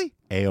 Really?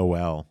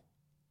 AOL.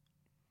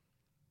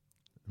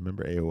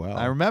 Remember AOL?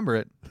 I remember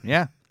it.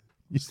 Yeah.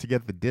 Used to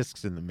get the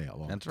discs in the mail.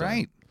 All That's the time.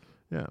 right.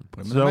 Yeah.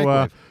 Put 'em in the So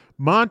microwave.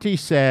 Monty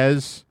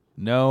says...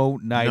 No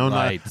night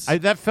lights.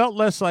 That felt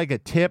less like a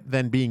tip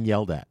than being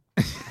yelled at,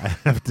 I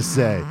have to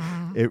say.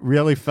 It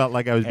really felt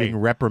like I was being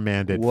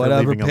reprimanded for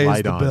whatever leaving a pays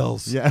light the on.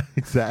 bills. Yeah,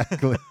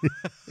 exactly.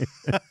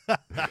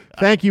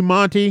 Thank you,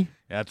 Monty.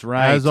 That's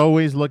right. As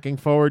always, looking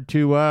forward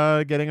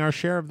to getting our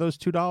share of those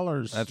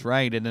 $2. That's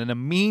right. And in the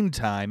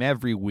meantime,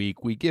 every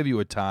week we give you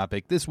a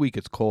topic. This week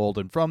it's cold,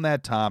 and from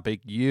that topic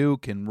you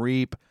can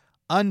reap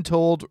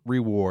untold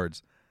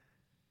rewards.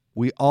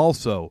 We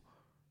also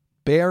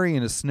bury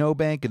in a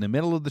snowbank in the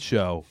middle of the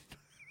show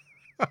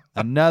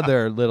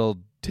another little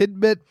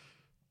tidbit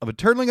of a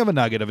turtling of a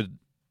nugget of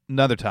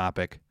another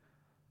topic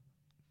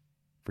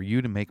for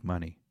you to make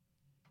money.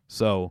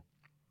 So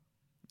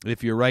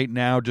if you're right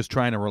now just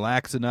trying to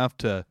relax enough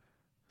to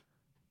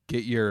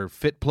get your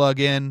fit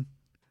plug in,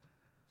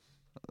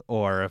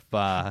 or if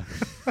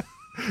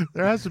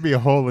there has to be a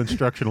whole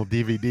instructional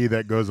DVD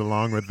that goes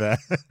along with that.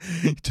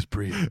 just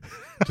breathe.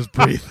 Just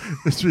breathe.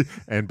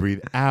 And breathe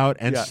out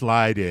and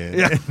slide in.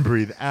 Yeah. And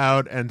breathe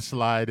out and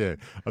slide in.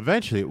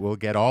 Eventually, it will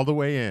get all the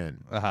way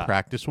in.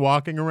 Practice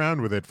walking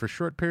around with it for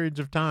short periods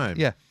of time.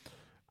 Yeah.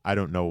 I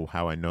don't know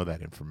how I know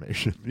that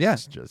information.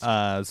 Yes. Just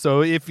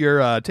So if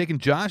you're taking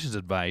Josh's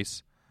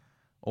advice,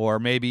 or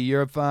maybe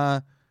you're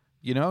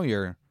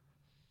you're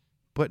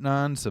putting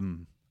on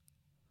some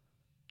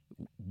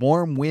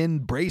warm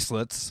wind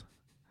bracelets,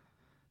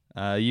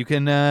 you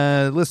can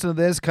listen to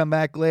this, come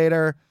back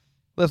later,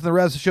 listen to the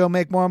rest of the show,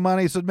 make more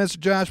money. So, Mr.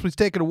 Josh, please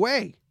take it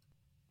away.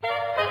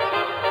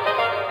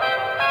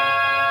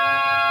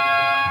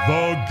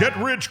 The Get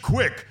Rich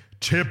Quick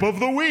Tip of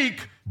the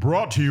Week,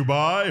 brought to you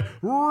by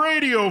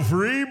Radio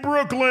Free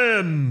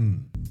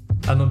Brooklyn.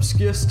 An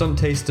obscure stunt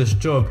taster's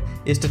job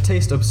is to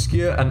taste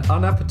obscure and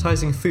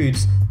unappetizing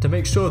foods to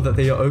make sure that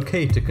they are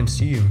okay to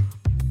consume.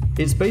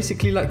 It's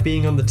basically like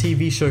being on the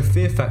TV show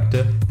Fear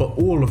Factor, but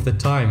all of the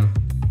time.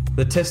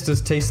 The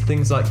testers taste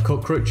things like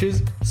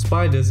cockroaches,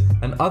 spiders,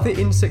 and other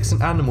insects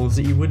and animals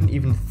that you wouldn't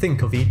even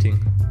think of eating.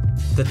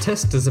 The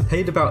testers are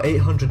paid about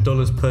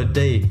 $800 per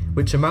day,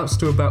 which amounts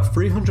to about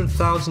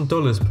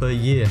 $300,000 per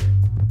year.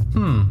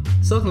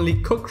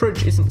 Suddenly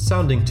cockroach isn't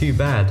sounding too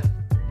bad.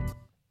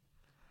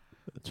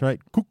 That's right.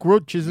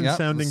 Cockroach isn't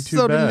sounding too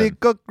bad. Suddenly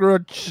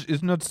cockroach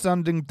is not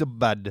sounding too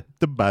bad.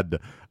 The bud.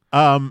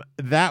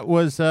 That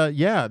was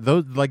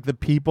those like the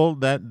people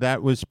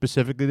that was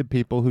specifically the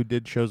people who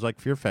did shows like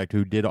Fear Factor,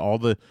 who did all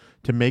to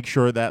make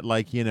sure that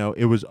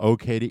it was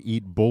okay to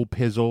eat bull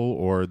pizzle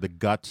or the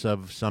guts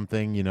of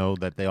something,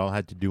 that they all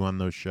had to do on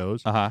those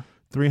shows.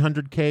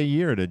 $300K a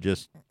year to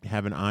just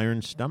have an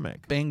iron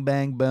stomach. Bang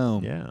bang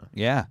boom.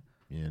 Yeah.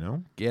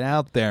 Get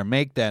out there,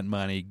 make that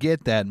money,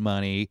 get that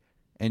money,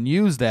 and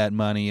use that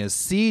money as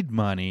seed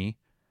money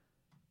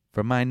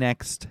for my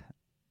next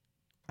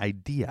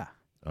idea.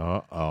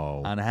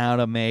 On how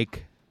to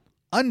make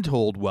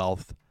untold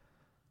wealth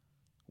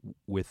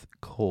with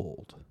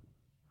cold.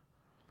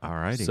 All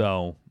righty.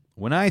 So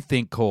when I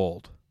think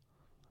cold,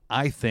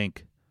 I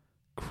think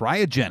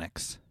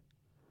cryogenics.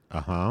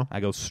 I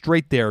go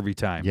straight there every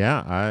time.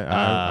 Yeah,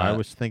 I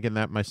was thinking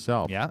that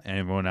myself. Yeah, and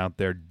everyone out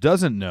there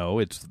doesn't know,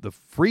 it's the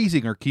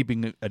freezing or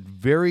keeping at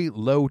very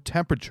low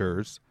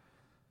temperatures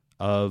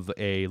of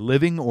a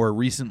living or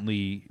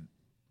recently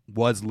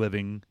was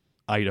living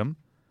item.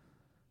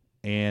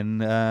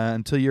 And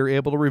until you're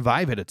able to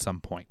revive it at some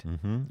point.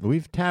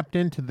 We've tapped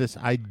into this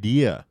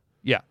idea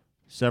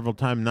several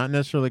times, not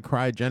necessarily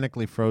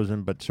cryogenically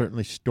frozen, but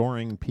certainly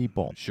storing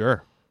people.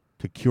 Sure.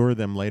 To cure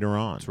them later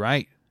on. That's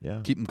right.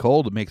 Yeah. Keep them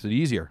cold. It makes it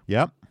easier.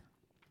 Yep.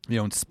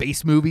 In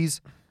space movies,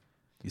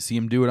 you see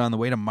them do it on the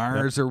way to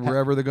Mars or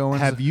wherever they're going.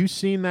 Have you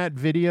seen that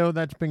video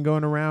that's been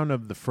going around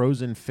of the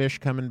frozen fish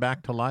coming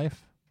back to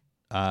life?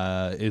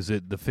 Is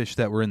it the fish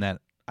that were in that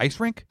ice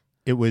rink?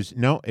 It was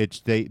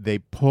it's they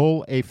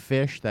pull a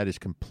fish that is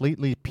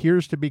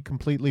appears to be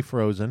completely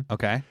frozen.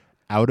 Okay.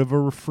 Out of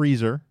a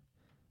freezer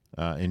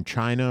in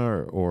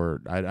China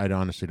or I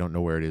honestly don't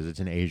know where it is. It's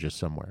in Asia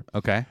somewhere.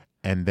 Okay.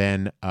 And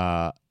then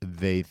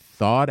they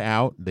thawed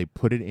out. They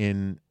put it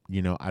in,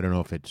 I don't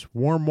know if it's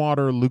warm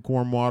water,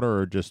 lukewarm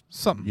water, or just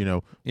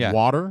something,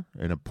 water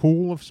in a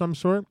pool of some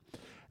sort.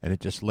 And it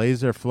just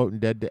lays there floating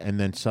dead, and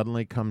then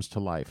suddenly comes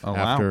to life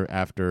after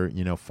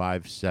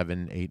 5,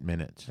 7, 8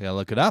 minutes. Yeah,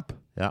 look it up.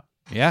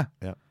 Yeah.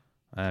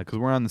 Because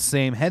we're on the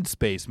same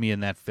headspace, me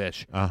and that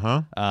fish.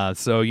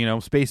 So,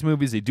 space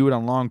movies, they do it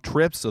on long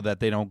trips so that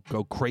they don't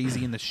go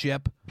crazy in the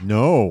ship.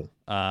 No.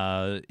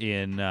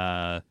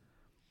 In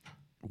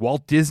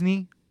Walt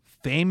Disney,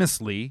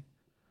 famously,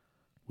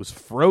 was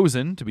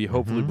frozen to be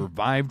hopefully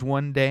revived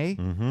one day.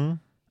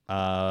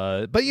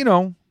 But,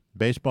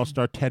 baseball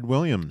star Ted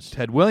Williams.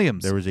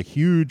 There was a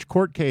huge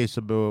court case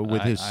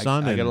with his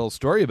son. I got a little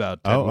story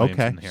about Ted Williams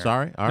in here.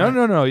 Sorry. All right.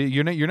 No. No.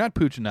 You're not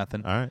pooching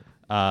nothing. All right.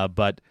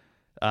 But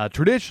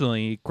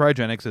traditionally,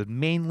 cryogenics has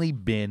mainly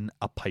been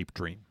a pipe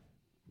dream.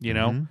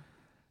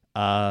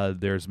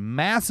 There's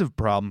massive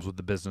problems with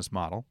the business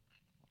model.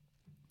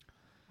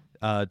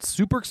 It's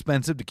super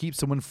expensive to keep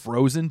someone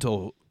frozen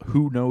till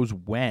who knows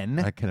when.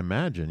 I can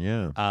imagine,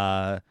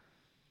 yeah.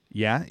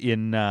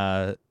 In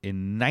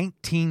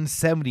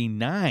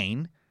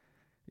 1979,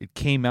 it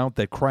came out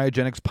that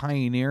cryogenics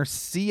pioneer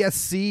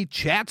CSC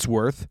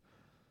Chatsworth,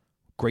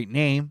 great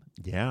name.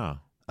 Yeah.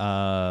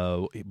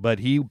 But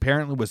he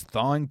apparently was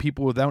thawing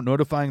people without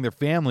notifying their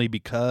family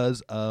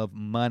because of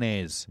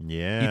monies.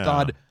 Yeah. He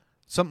thawed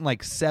something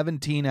like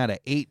 17 out of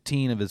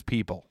 18 of his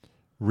people.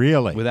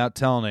 Really? Without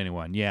telling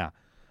anyone, yeah.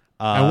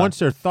 And once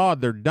they're thawed,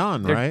 they're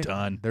done, they're right?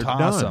 Done. They're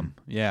Toss done. them.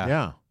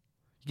 Yeah.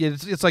 Yeah.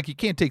 It's like you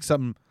can't take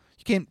something,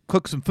 you can't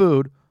cook some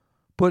food,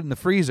 put it in the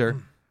freezer,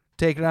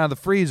 take it out of the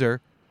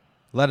freezer,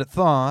 let it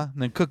thaw,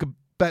 and then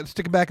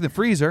stick it back in the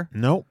freezer.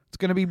 Nope. It's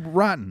going to be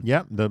rotten.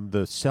 Yep.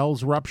 The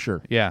cells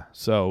rupture. Yeah.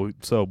 So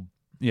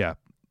yeah.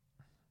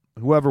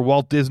 Whoever,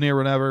 Walt Disney or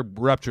whatever,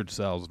 ruptured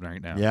cells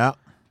right now. Yeah.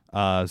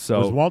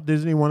 So was Walt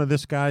Disney one of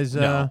this guy's?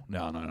 No.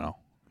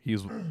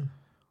 He's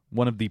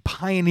one of the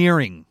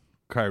pioneering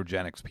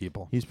cryogenics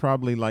people. He's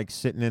probably like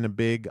sitting in a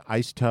big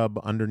ice tub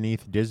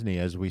underneath Disney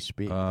as we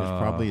speak. There's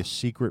probably a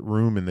secret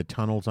room in the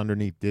tunnels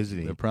underneath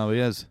Disney. There probably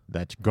is.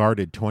 That's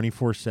guarded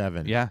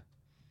 24/7. Yeah.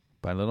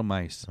 By little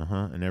mice.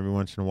 And every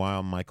once in a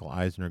while, Michael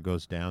Eisner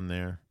goes down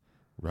there,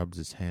 rubs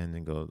his hand,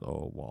 and goes,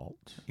 "Oh,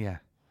 Walt." Yeah.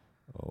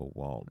 Oh,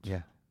 Walt.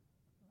 Yeah.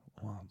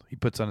 Well, he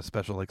puts on a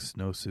special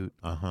snowsuit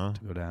to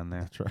go down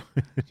there. That's right.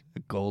 A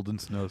golden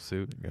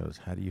snowsuit. He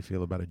goes, "How do you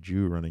feel about a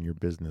Jew running your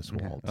business,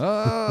 Walt?"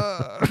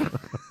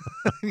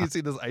 You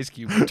see this ice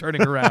cube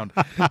turning around.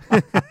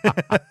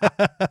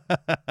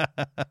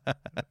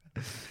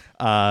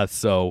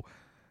 So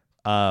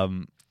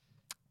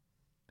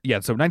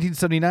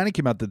 1979 it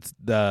came out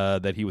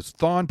that he was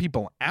thawing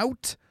people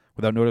out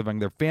without notifying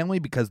their family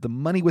because the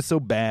money was so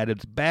bad.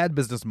 It's a bad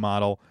business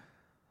model.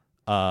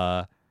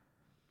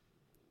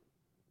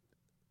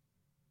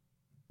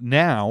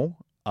 Now,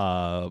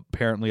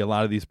 apparently a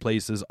lot of these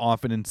places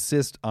often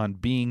insist on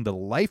being the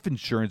life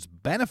insurance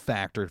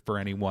benefactor for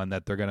anyone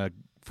that they're going to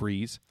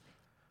freeze.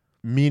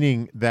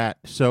 Meaning that,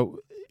 so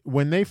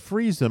when they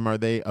freeze them, are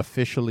they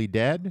officially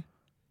dead?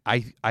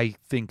 I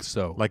think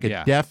so. Like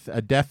a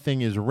death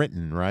thing is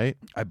written, right?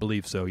 I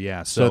believe so.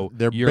 Yeah. So So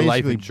they're your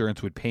life basically-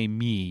 insurance would pay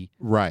me,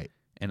 Right.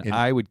 and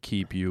I would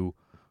keep you.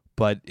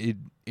 But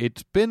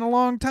it's been a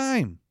long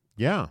time,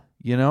 Yeah.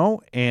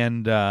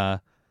 and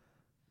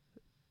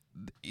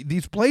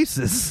these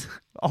places,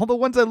 all the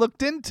ones I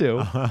looked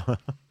into,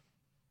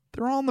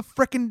 they're all in the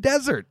frickin'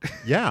 desert.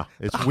 Yeah.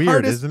 It's The weird,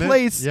 hardest isn't it?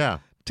 place Yeah.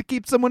 to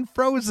keep someone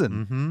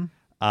frozen.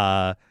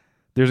 Mm-hmm.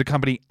 There's a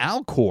company,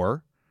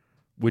 Alcor,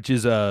 which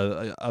is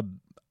a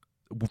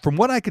from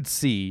what I could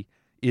see,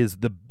 is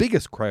the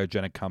biggest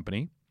cryogenic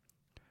company,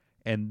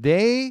 and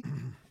they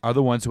are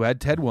the ones who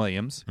had Ted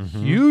Williams.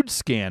 Huge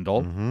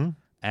scandal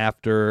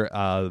after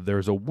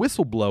there's a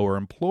whistleblower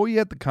employee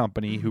at the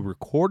company who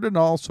recorded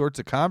all sorts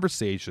of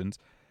conversations.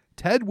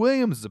 Ted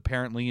Williams is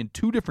apparently in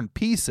two different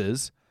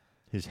pieces.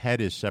 His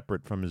head is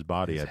separate from his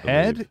body, I believe.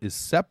 Head is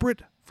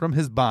separate from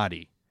his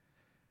body.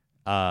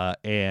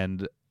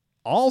 And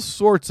all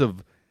sorts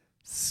of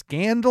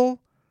scandal,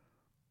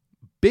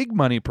 big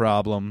money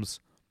problems,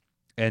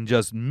 and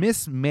just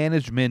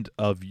mismanagement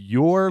of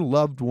your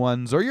loved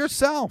ones or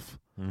yourself.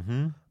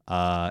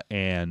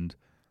 And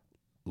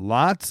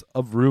lots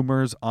of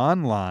rumors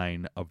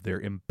online of their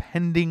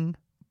impending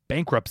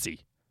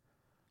bankruptcy.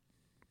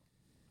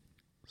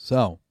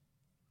 So,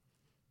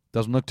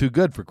 doesn't look too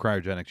good for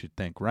cryogenics, you'd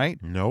think, right?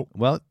 Nope.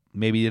 Well,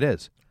 maybe it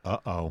is.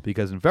 Uh-oh.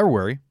 Because in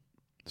February,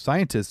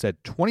 scientists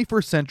at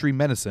 21st Century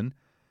Medicine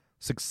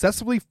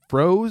successfully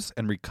froze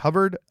and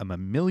recovered a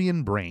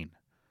mammalian brain,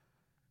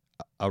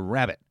 a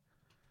rabbit.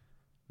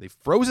 They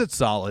froze it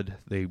solid.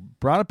 They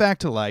brought it back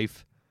to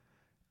life.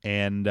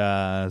 And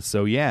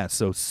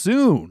so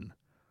soon,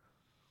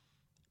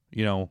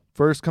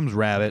 first comes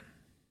rabbit.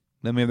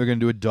 Then maybe they're going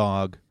to do a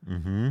dog.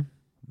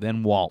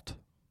 Then Walt.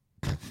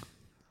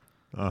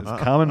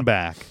 Is coming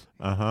back.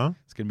 He's going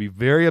to be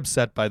very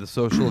upset by the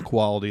social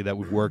equality that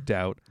we've worked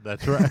out.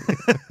 That's right.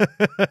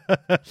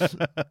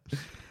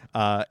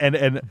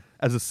 And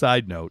as a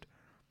side note,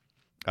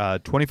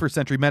 21st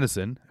Century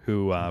Medicine,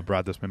 who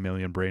brought this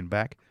mammalian brain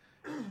back,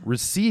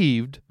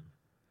 received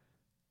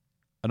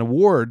an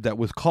award that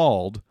was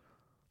called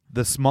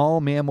the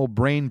Small Mammal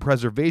Brain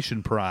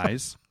Preservation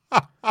Prize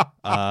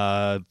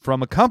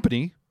from a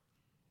company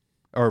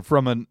or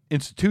from an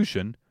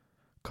institution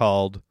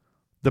called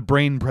the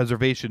Brain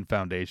Preservation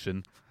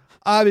Foundation.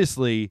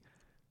 Obviously,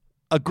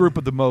 a group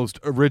of the most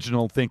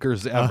original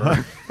thinkers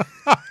ever.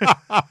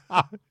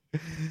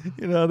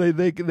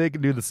 They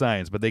can do the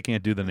science, but they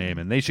can't do the name,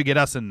 and they should get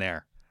us in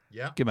there.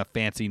 Yeah. Give them a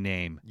fancy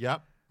name.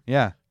 Yep.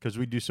 Yeah. Because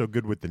we do so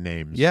good with the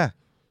names. Yeah.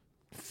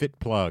 Fit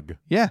Plug.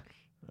 Yeah.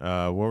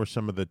 What were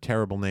some of the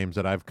terrible names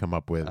that I've come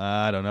up with?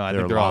 I don't know. I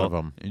There think are they're a lot all of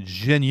them.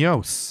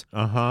 genius.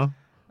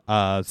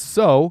 Uh-huh.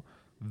 So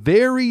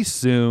very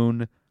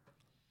soon,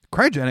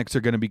 cryogenics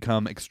are going to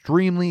become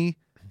extremely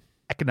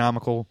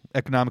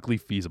economically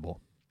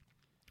feasible,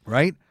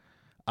 right?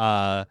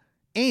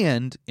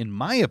 And in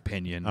my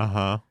opinion,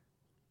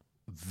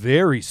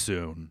 very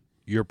soon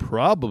you're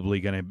probably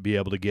going to be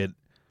able to get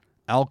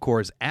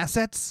Alcor's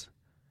assets,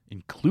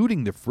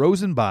 including the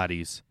frozen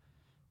bodies,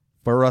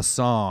 for a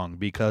song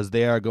because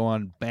they are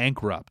going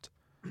bankrupt,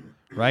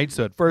 right?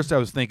 So at first I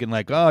was thinking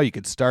like, oh, you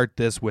could start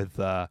this with,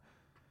 I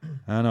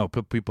don't know,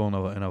 put people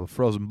in a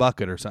frozen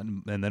bucket or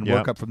something and then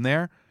work up from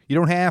there. You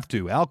don't have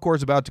to.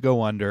 Alcor's about to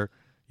go under.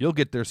 You'll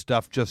get their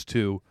stuff just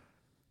to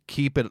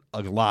keep it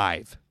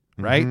alive,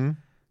 right?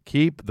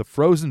 Keep the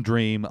frozen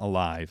dream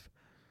alive.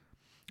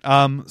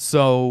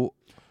 So...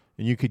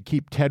 And you could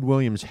keep Ted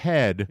Williams'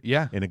 head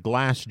in a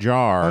glass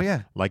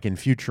jar like in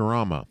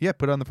Futurama. Yeah,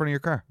 put it on the front of your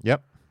car.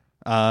 Yep.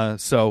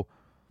 So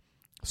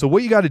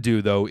what you got to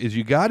do, though, is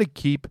you got to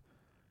keep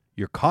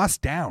your costs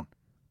down.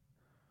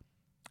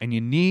 And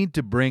you need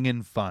to bring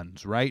in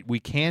funds, right?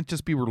 We can't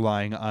just be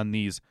relying on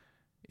these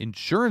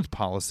insurance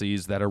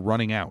policies that are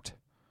running out.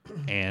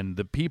 And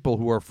the people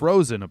who are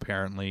frozen,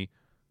 apparently,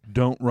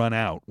 don't run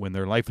out when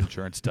their life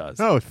insurance does.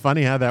 Oh, it's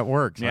funny how that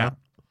works, Yeah.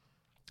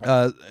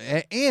 huh?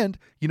 And,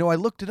 I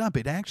looked it up.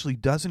 It actually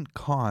doesn't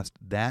cost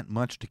that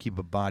much to keep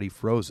a body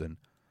frozen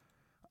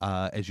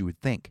as you would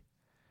think.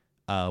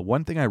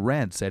 One thing I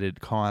read said it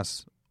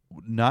costs,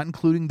 not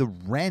including the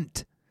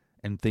rent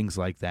and things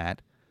like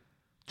that,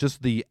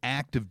 just the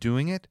act of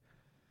doing it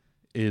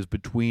is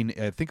between,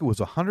 I think it was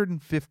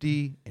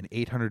 $150 and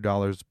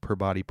 $800 per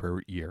body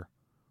per year.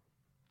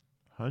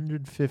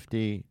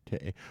 150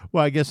 to...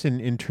 Well, I guess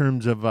in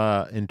terms of,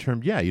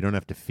 you don't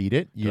have to feed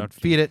it. You don't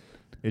feed it.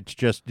 It's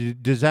just,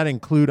 does that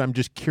include, I'm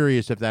just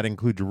curious if that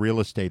includes real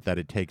estate that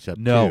it takes up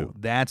No, too.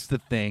 that's the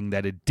thing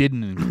that it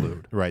didn't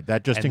include. Right,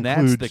 that just and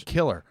includes... that's the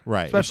killer.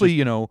 Right. Especially,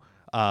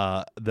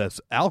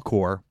 this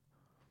Alcor,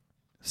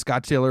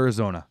 Scottsdale,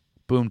 Arizona,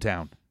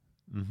 Boomtown.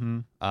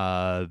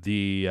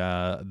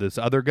 This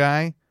other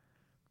guy,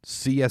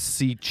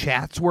 CSC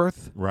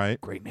Chatsworth.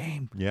 Right. Great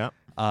name. Yeah.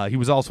 He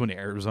was also in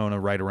Arizona,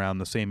 right around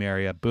the same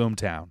area,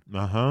 Boomtown.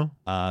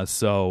 Uh-huh.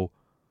 So,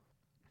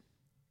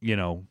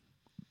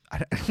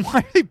 Why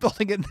are they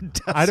building it in the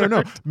desert? I don't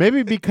know.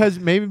 Maybe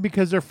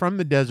because they're from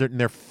the desert and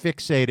they're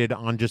fixated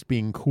on just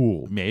being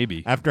cool.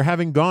 Maybe. After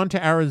having gone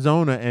to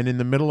Arizona and in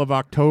the middle of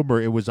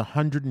October it was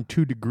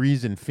 102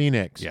 degrees in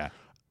Phoenix.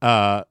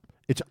 Yeah.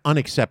 It's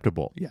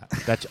unacceptable. Yeah.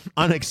 That's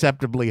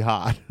unacceptably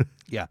hot.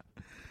 Yeah.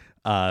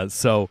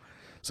 So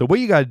what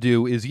you got to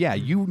do is,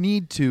 you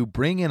need to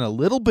bring in a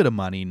little bit of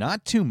money,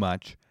 not too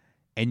much,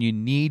 and you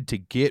need to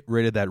get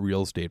rid of that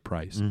real estate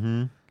price.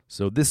 Mm-hmm.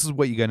 So this is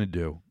what you're going to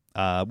do.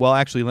 Well,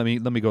 actually, let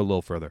me go a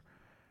little further.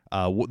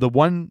 The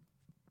one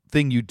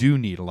thing you do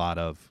need a lot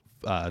of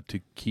to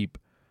keep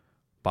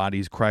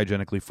bodies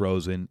cryogenically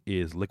frozen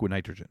is liquid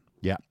nitrogen.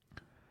 Yeah.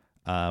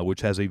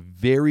 Which has a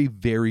very,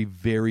 very,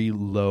 very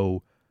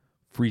low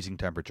freezing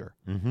temperature.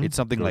 Mm-hmm. It's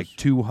something like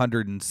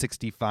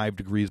 265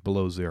 degrees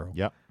below zero.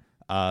 Yep.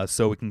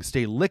 So it can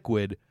stay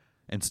liquid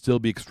and still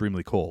be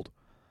extremely cold.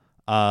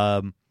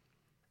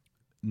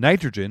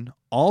 Nitrogen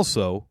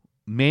also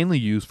mainly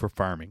used for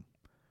farming.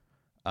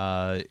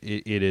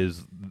 It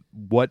is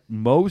what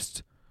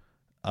most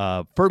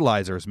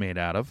fertilizer is made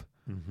out of,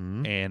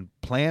 and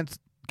plants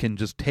can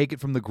just take it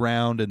from the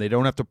ground and they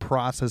don't have to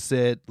process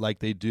it like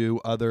they do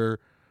other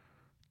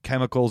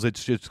chemicals. It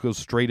just goes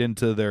straight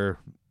into their,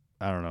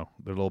 their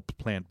little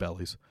plant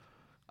bellies.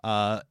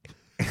 Science.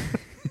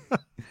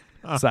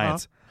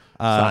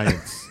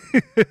 Science.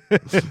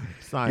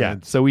 Yeah,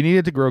 so we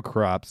needed to grow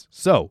crops.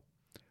 So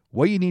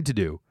what you need to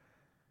do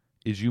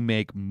is you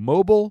make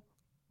mobile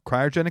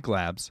cryogenic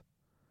labs.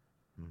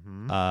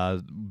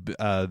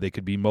 They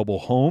could be mobile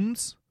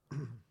homes.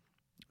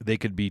 They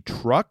could be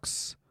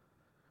trucks.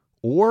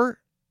 Or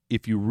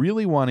if you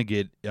really want to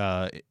get,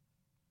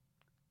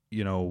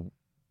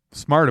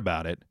 smart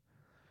about it,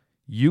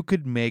 you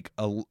could make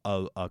a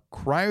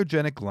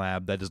cryogenic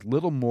lab that is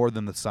little more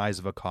than the size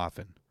of a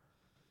coffin.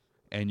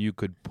 And you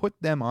could put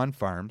them on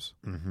farms.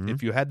 Mm-hmm.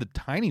 If you had the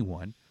tiny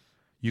one,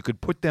 you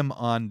could put them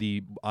on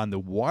the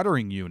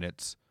watering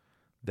units,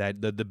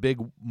 that the big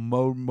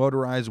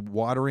motorized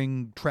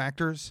watering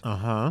tractors.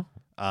 Uh-huh.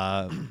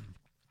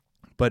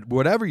 But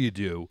whatever you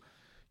do,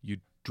 you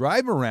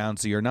drive around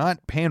so you're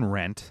not paying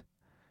rent,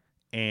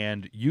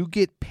 and you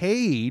get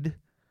paid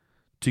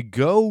to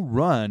go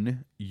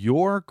run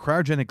your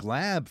cryogenic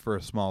lab for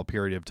a small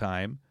period of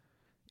time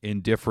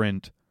in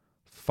different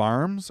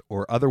farms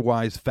or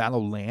otherwise fallow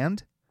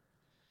land,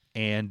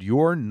 and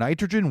your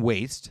nitrogen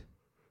waste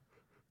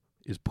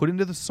is put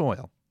into the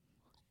soil,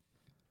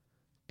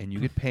 and you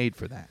get paid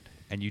for that.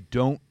 And you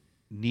don't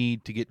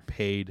need to get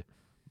paid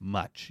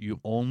much.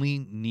 You only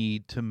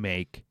need to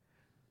make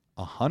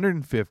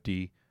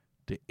 $150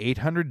 to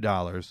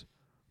 $800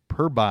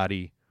 per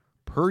body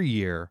per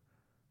year,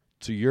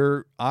 so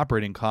your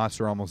operating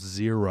costs are almost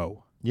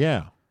zero.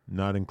 Yeah,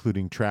 not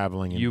including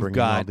traveling and You've bringing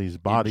got all these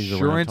bodies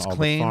around insurance to all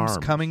claims the farms.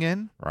 coming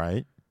in,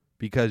 right?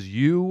 Because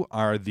you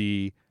are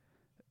the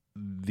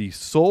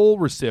sole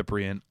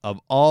recipient of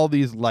all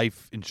these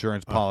life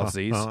insurance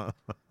policies.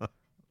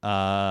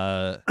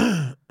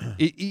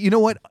 You know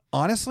what?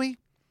 Honestly,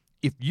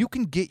 if you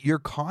can get your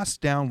costs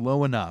down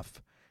low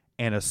enough,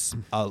 and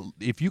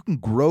if you can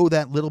grow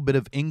that little bit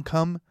of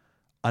income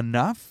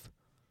enough,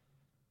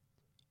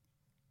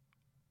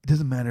 it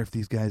doesn't matter if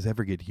these guys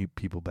ever get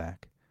people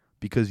back,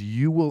 because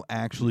you will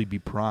actually be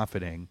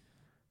profiting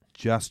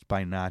just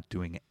by not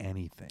doing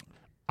anything.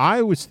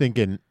 I was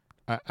thinking,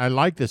 I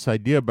like this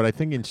idea, but I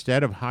think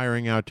instead of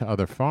hiring out to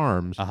other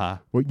farms,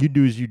 what you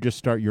do is you just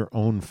start your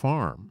own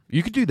farm.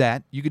 You could do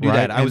that. You could do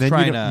right? that. I was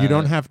trying you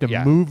don't have to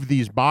move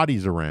these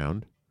bodies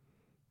around,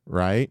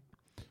 right?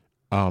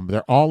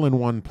 They're all in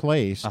one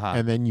place,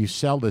 and then you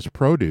sell this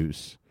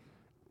produce,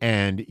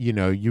 and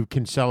you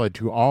can sell it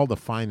to all the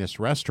finest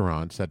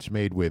restaurants that's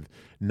made with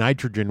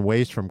nitrogen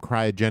waste from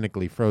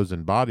cryogenically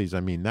frozen bodies. I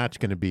mean, that's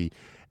going to be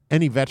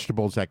any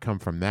vegetables that come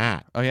from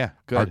that. Oh yeah,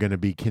 good. Are going to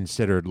be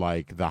considered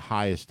like the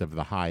highest of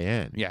the high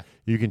end. Yeah,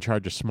 you can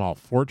charge a small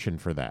fortune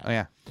for that. Oh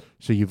yeah.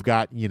 So you've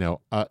got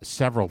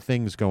several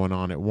things going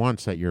on at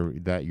once that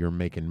you're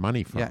making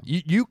money from. Yeah,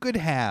 you could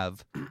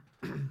have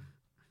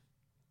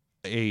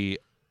a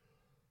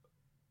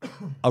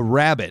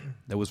rabbit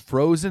that was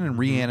frozen and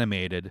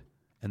reanimated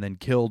and then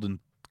killed and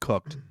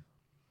cooked,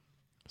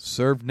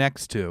 served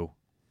next to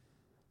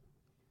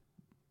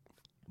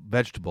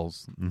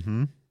vegetables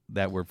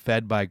that were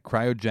fed by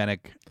cryogenic.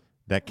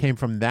 That came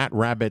from that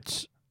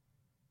rabbit's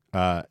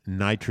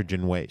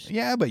nitrogen waste.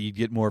 Yeah, but you'd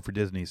get more for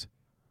Disney's.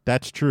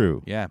 That's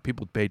true. Yeah,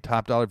 people pay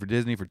top dollar for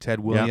Disney, for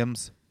Ted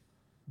Williams.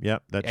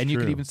 Yep, that's true. And you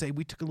could even say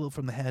we took a little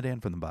from the head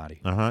and from the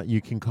body.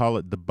 You can call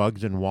it the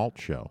Bugs and Walt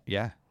show.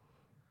 Yeah.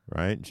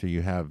 Right? So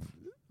you have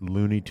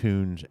Looney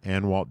Tunes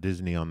and Walt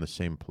Disney on the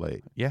same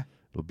plate. Yeah.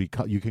 It'll be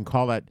you can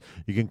call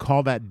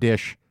that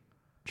dish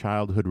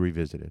Childhood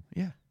Revisited.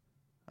 Yeah.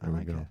 There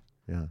we go.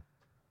 Yeah.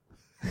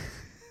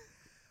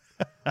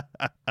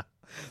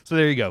 So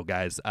there you go,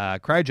 guys.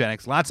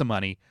 Cryogenics, lots of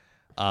money.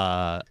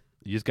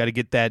 You just got to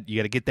get that. You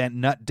got to get that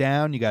nut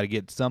down. You got to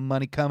get some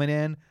money coming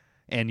in,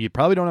 and you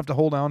probably don't have to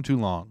hold on too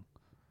long.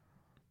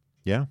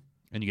 Yeah.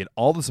 And you get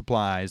all the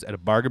supplies at a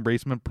bargain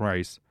basement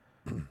price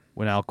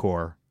when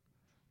Alcor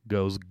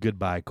goes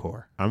goodbye,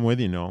 core. I'm with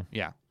you, Noel.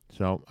 Yeah.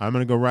 So I'm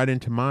going to go right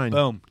into mine.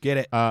 Boom. Get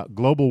it.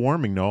 Global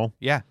warming, Noel.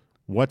 Yeah.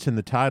 What's in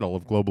the title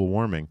of global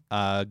warming?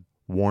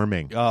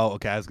 Warming. Oh,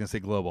 okay. I was going to say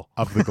global.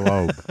 Of the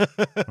globe,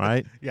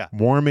 right? Yeah.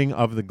 Warming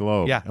of the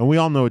globe. Yeah. And we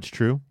all know it's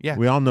true. Yeah.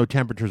 We all know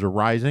temperatures are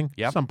rising.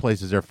 Yep. Some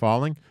places they're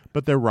falling,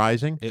 but they're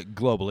rising.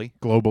 Globally.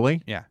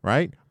 Globally. Yeah.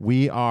 Right?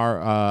 We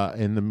are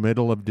in the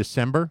middle of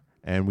December,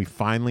 and we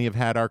finally have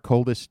had our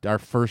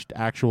first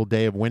actual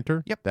day of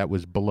winter. Yep. That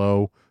was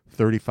below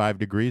 35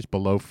 degrees,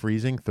 below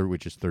freezing,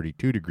 which is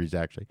 32 degrees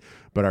actually.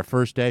 But our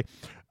first day.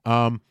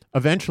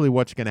 Eventually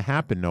what's going to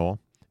happen, Noel,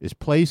 is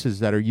places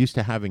that are used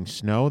to having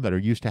snow, that are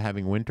used to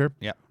having winter,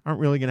 aren't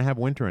really going to have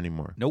winter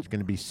anymore. Nope. It's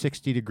going to be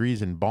 60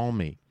 degrees and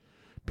balmy.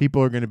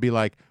 People are going to be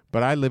like,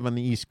 but I live on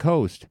the East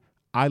Coast.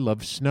 I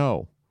love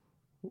snow.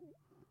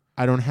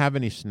 I don't have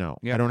any snow.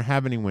 Yeah. I don't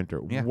have any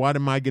winter. Yeah. What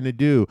am I going to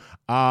do?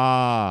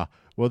 Well,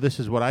 this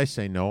is what I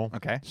say, Noel.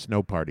 Okay.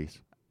 Snow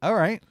parties. All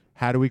right.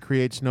 How do we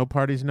create snow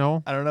parties,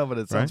 Noel? I don't know, but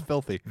it sounds Right?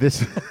 filthy.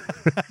 This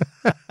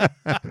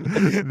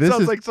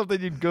Sounds like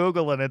something you'd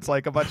Google, and it's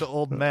like a bunch of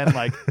old men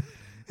like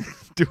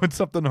doing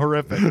something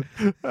horrific.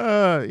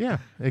 Yeah,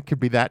 it could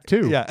be that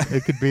too. Yeah.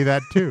 It could be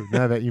that too.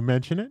 Now that you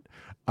mention it,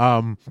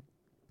 by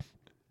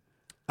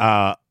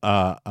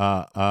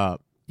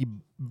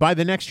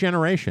the next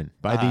generation,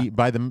 by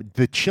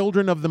the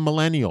children of the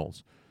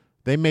millennials,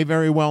 they may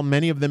very well,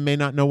 many of them may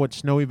not know what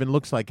snow even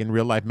looks like in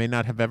real life, may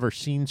not have ever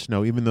seen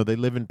snow, even though they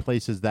live in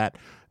places that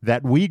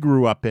we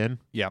grew up in.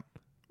 Yeah.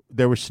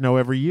 There was snow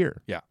every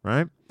year. Yeah.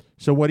 Right?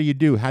 So what do you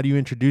do? How do you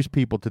introduce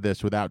people to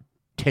this without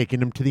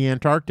taking them to the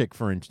Antarctic,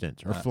 for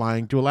instance, or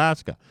flying to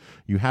Alaska?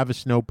 You have a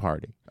snow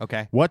party.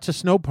 Okay. What's a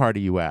snow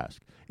party, you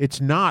ask?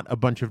 It's not a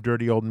bunch of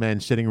dirty old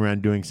men sitting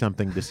around doing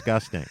something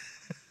disgusting,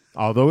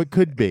 although it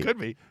could be. Could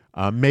be.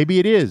 Maybe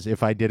it is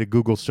if I did a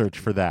Google search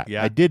for that.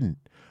 Yeah. I didn't.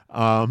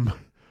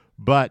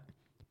 But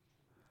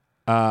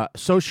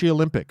Sochi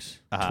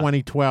Olympics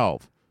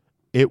 2012,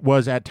 it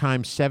was at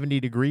times 70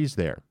 degrees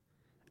there,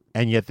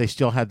 and yet they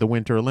still had the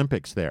Winter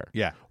Olympics there.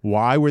 Yeah.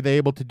 Why were they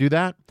able to do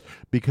that?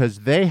 Because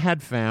they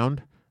had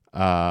found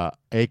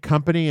a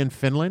company in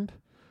Finland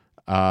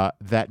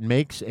that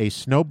makes a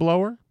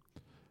snowblower,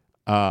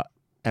 and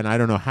I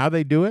don't know how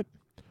they do it,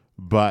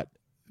 but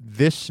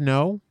this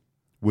snow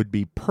would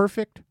be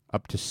perfect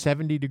up to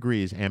 70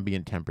 degrees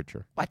ambient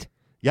temperature. What?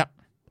 Yep.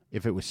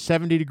 If it was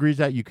 70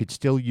 degrees out, you could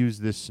still use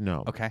this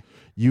snow. Okay.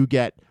 You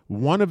get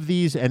one of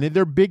these, and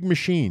they're big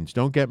machines.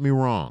 Don't get me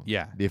wrong.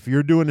 Yeah. If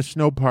you're doing a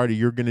snow party,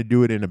 you're going to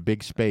do it in a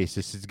big space.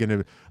 This is going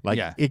to,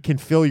 it can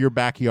fill your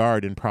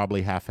backyard in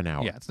probably half an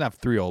hour. Yeah, it's not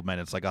 3 old men.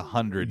 It's like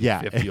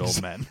 150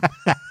 old men.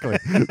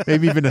 Exactly.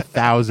 Maybe even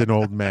 1,000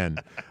 old men.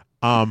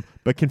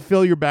 But can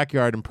fill your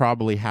backyard in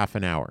probably half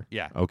an hour.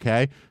 Yeah.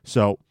 Okay?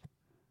 So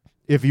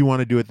if you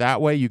want to do it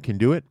that way, you can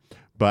do it.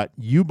 But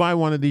you buy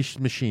one of these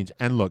machines,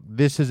 and look,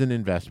 this is an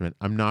investment.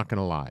 I'm not going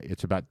to lie.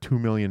 It's about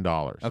 $2 million.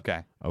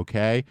 Okay.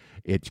 Okay?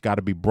 It's got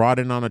to be brought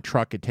in on a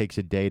truck. It takes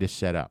a day to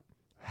set up.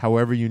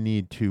 However you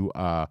need to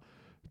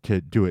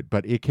do it.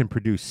 But it can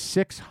produce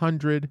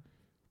 600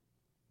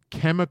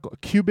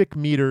 cubic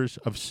meters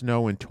of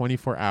snow in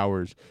 24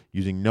 hours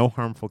using no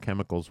harmful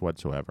chemicals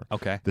whatsoever.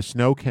 Okay. The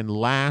snow can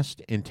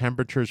last in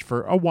temperatures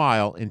for a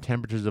while, in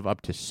temperatures of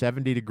up to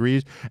 70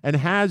 degrees, and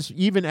has,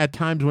 even at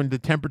times when the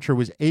temperature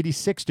was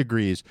 86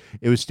 degrees,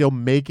 it was still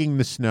making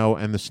the snow,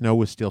 and the snow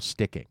was still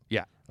sticking.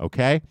 Yeah.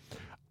 Okay?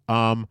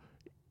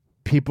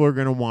 People are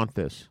going to want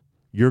this.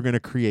 You're going to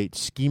create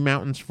ski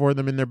mountains for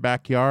them in their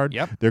backyard.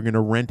 Yep. They're going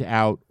to rent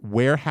out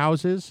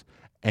warehouses,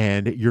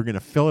 and you're going to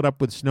fill it up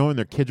with snow, and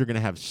their kids are going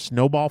to have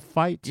snowball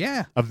fights.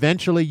 Yeah.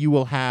 Eventually, you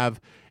will have,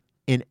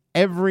 in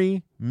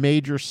every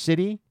major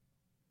city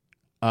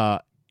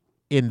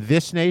in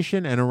this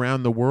nation and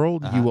around the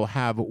world, you will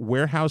have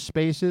warehouse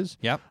spaces.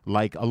 Yep.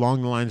 Like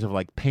along the lines of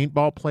like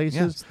paintball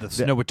places. Yes,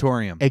 the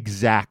Snowatorium.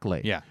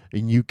 Exactly. Yeah.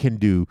 And you can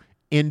do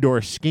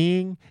indoor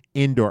skiing,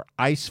 indoor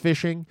ice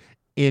fishing,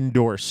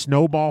 indoor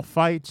snowball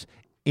fights,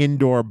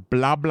 indoor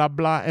blah, blah,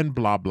 blah, and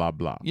blah, blah,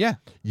 blah. Yeah.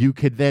 You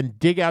could then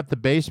dig out the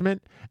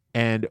basement,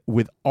 and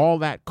with all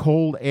that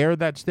cold air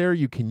that's there,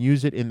 you can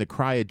use it in the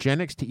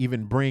cryogenics to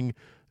even bring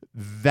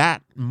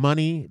that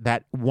money,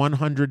 that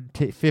 $150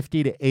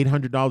 to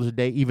 $800 a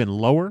day, even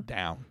lower.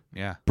 Down.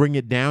 Yeah. Bring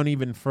it down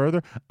even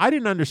further. I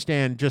didn't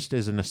understand, just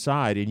as an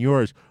aside in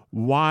yours,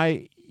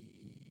 why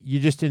you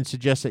just didn't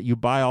suggest that you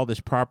buy all this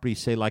property,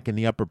 say, like in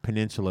the Upper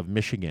Peninsula of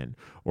Michigan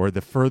or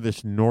the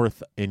furthest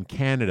north in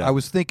Canada. I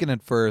was thinking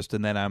at first,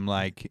 and then I'm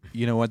like,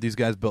 you know what? These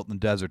guys built in the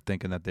desert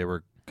thinking that they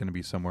were going to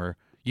be somewhere.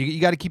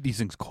 You got to keep these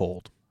things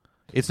cold.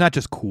 It's not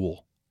just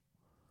cool.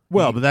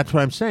 Well, but that's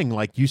what I'm saying.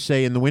 Like you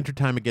say, in the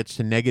wintertime, it gets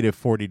to negative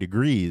 40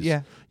 degrees.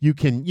 Yeah. You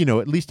can,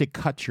 at least it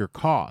cuts your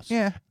costs.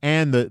 Yeah.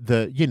 And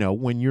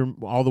when you're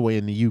all the way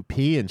in the UP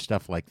and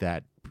stuff like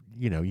that,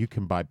 you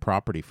can buy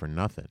property for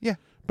nothing. Yeah.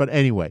 But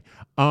anyway,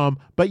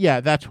 but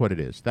yeah, that's what it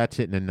is. That's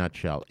it in a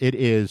nutshell. It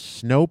is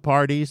snow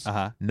parties,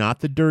 not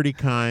the dirty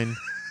kind.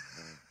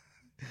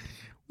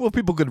 Well,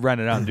 people could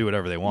rent it out and do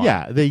whatever they want.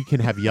 Yeah, they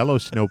can have yellow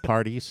snow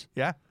parties.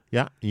 Yeah.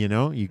 Yeah,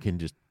 you can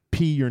just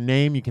pee your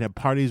name. You can have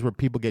parties where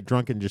people get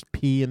drunk and just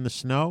pee in the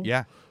snow.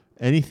 Yeah.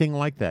 Anything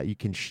like that. You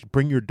can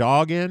bring your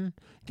dog in.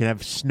 You can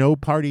have snow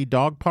party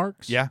dog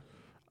parks. Yeah.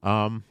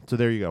 So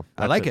there you go.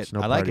 I like it.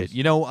 Snow I like parties. it.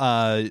 You know,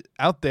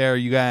 out there,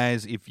 you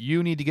guys, if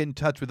you need to get in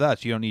touch with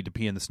us, you don't need to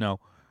pee in the snow.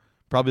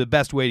 Probably the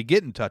best way to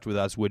get in touch with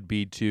us would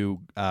be to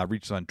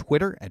reach us on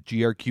Twitter at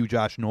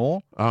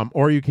GRQJoshNoel.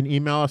 Or you can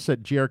email us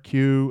at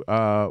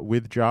GRQ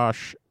with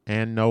Josh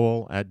and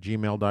Noel at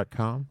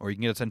gmail.com. Or you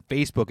can get us on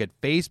Facebook at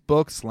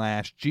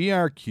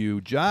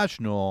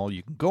Facebook/GRQJoshNoel.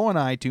 You can go on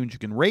iTunes. You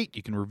can rate.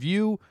 You can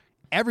review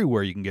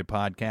everywhere you can get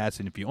podcasts.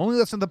 And if you only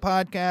listen to the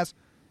podcast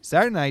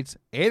Saturday nights,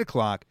 8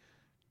 o'clock,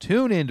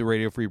 tune in to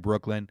Radio Free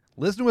Brooklyn.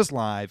 Listen to us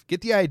live.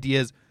 Get the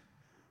ideas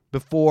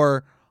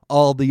before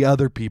all the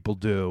other people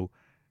do.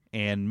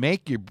 And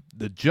make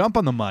the jump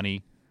on the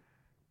money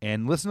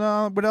and listen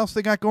to what else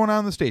they got going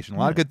on in the station. A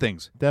lot of good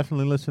things.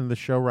 Definitely listen to the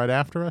show right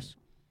after us.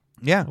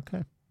 Yeah.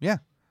 Okay. Yeah.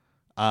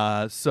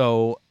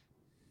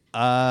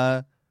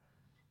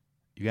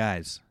 You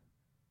guys,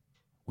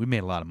 we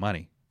made a lot of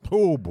money.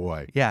 Oh,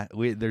 boy. Yeah.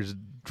 There's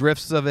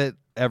drifts of it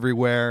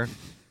everywhere.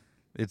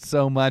 It's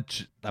so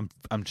much.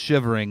 I'm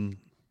shivering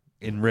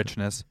in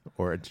richness.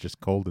 Or it's just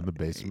cold in the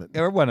basement.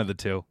 Or one of the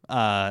two.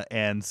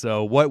 And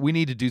so we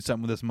need to do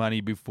something with this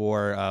money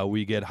before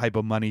we get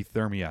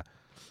hypomoneythermia.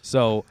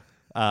 So,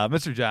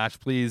 Mr. Josh,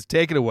 please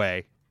take it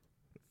away.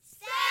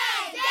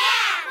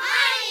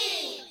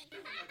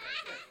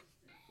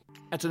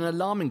 At an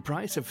alarming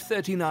price of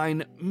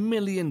 $39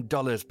 million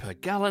per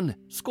gallon,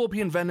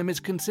 scorpion venom is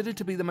considered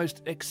to be the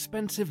most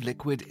expensive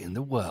liquid in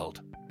the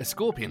world. A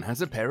scorpion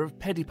has a pair of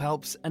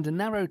pedipalps and a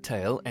narrow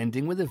tail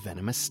ending with a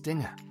venomous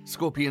stinger.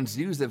 Scorpions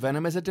use their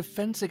venom as a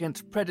defense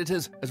against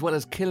predators, as well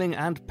as killing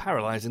and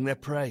paralyzing their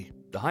prey.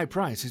 The high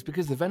price is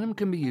because the venom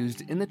can be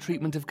used in the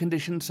treatment of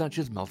conditions such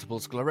as multiple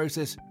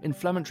sclerosis,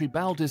 inflammatory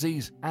bowel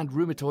disease, and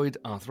rheumatoid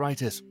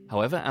arthritis.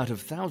 However, out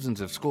of thousands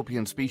of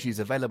scorpion species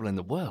available in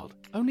the world,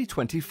 only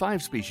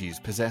 25 species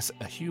possess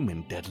a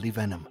human deadly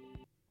venom.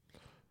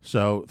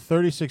 So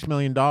 $36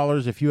 million.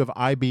 If you have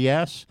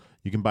IBS,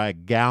 you can buy a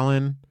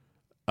gallon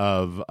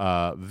of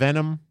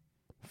venom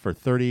for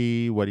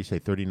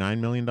 $39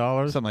 million?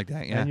 Something like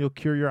that, yeah. And you'll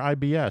cure your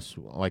IBS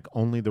like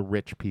only the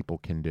rich people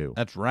can do.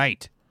 That's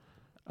right.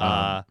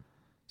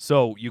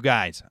 So, you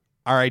guys,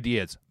 our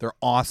ideas, they're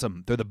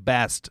awesome. They're the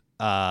best.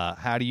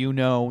 How do you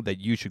know that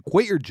you should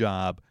quit your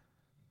job,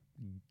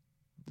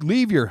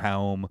 leave your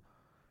home,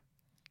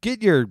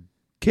 get your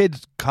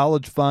kids'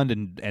 college fund,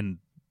 and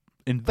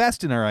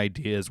invest in our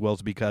ideas? Well,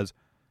 it's because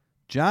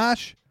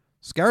Josh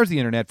scours the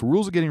internet for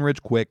rules of getting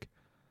rich quick,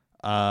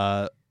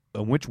 on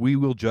which we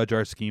will judge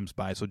our schemes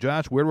by. So,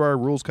 Josh, where do our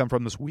rules come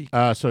from this week?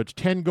 So it's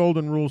 10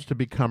 golden rules to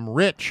become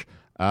rich.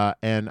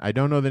 And I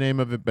don't know the name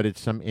of it, but it's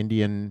some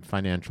Indian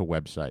financial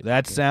website.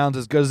 That sounds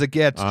as good as it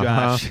gets,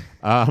 Josh.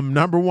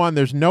 Number 1,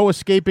 there's no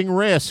escaping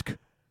risk.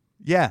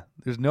 Yeah,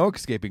 there's no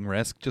escaping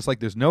risk. Just like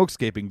there's no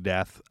escaping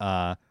death.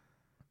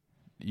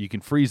 You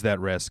can freeze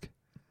that risk,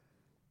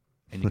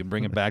 and you can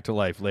bring it back to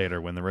life later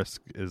when the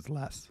risk is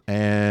less.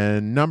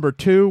 And number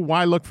 2,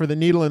 why look for the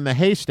needle in the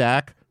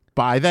haystack?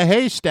 Buy the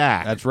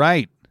haystack. That's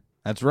right.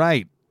 That's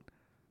right.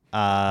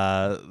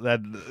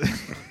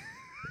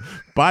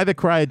 Buy the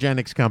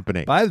cryogenics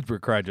company. Buy the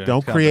cryogenics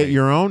Don't company. create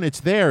your own. It's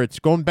there. It's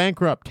going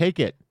bankrupt. Take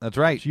it. That's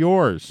right. It's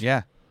yours.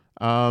 Yeah.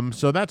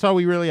 So that's all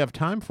we really have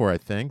time for, I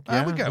think.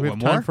 Yeah? We got we one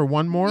have time more. for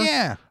one more?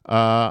 Yeah.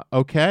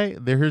 Okay.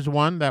 Here's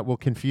one that will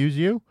confuse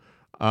you.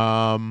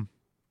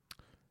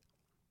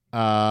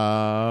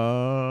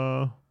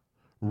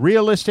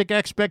 Realistic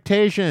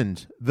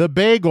expectations. The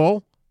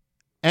bagel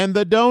and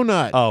the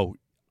donut. Oh,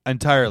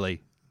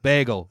 entirely.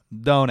 Bagel,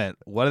 donut.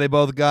 What do they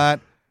both got?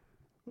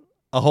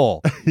 A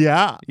hole.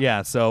 Yeah.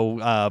 Yeah,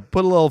 so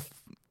put a little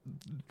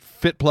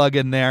fit plug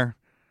in there.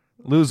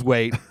 Lose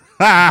weight.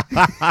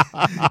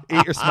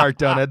 Eat your smart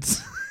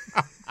donuts.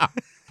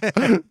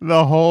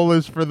 The hole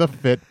is for the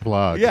fit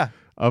plug. Yeah.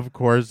 Of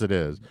course it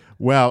is.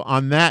 Well,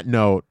 on that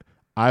note,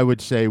 I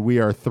would say we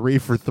are 3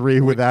 for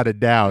 3 without a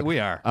doubt. We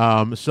are.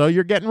 So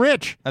you're getting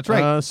rich. That's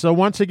right. So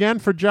once again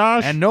for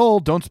Josh. And Noel,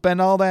 don't spend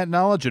all that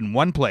knowledge in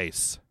one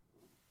place.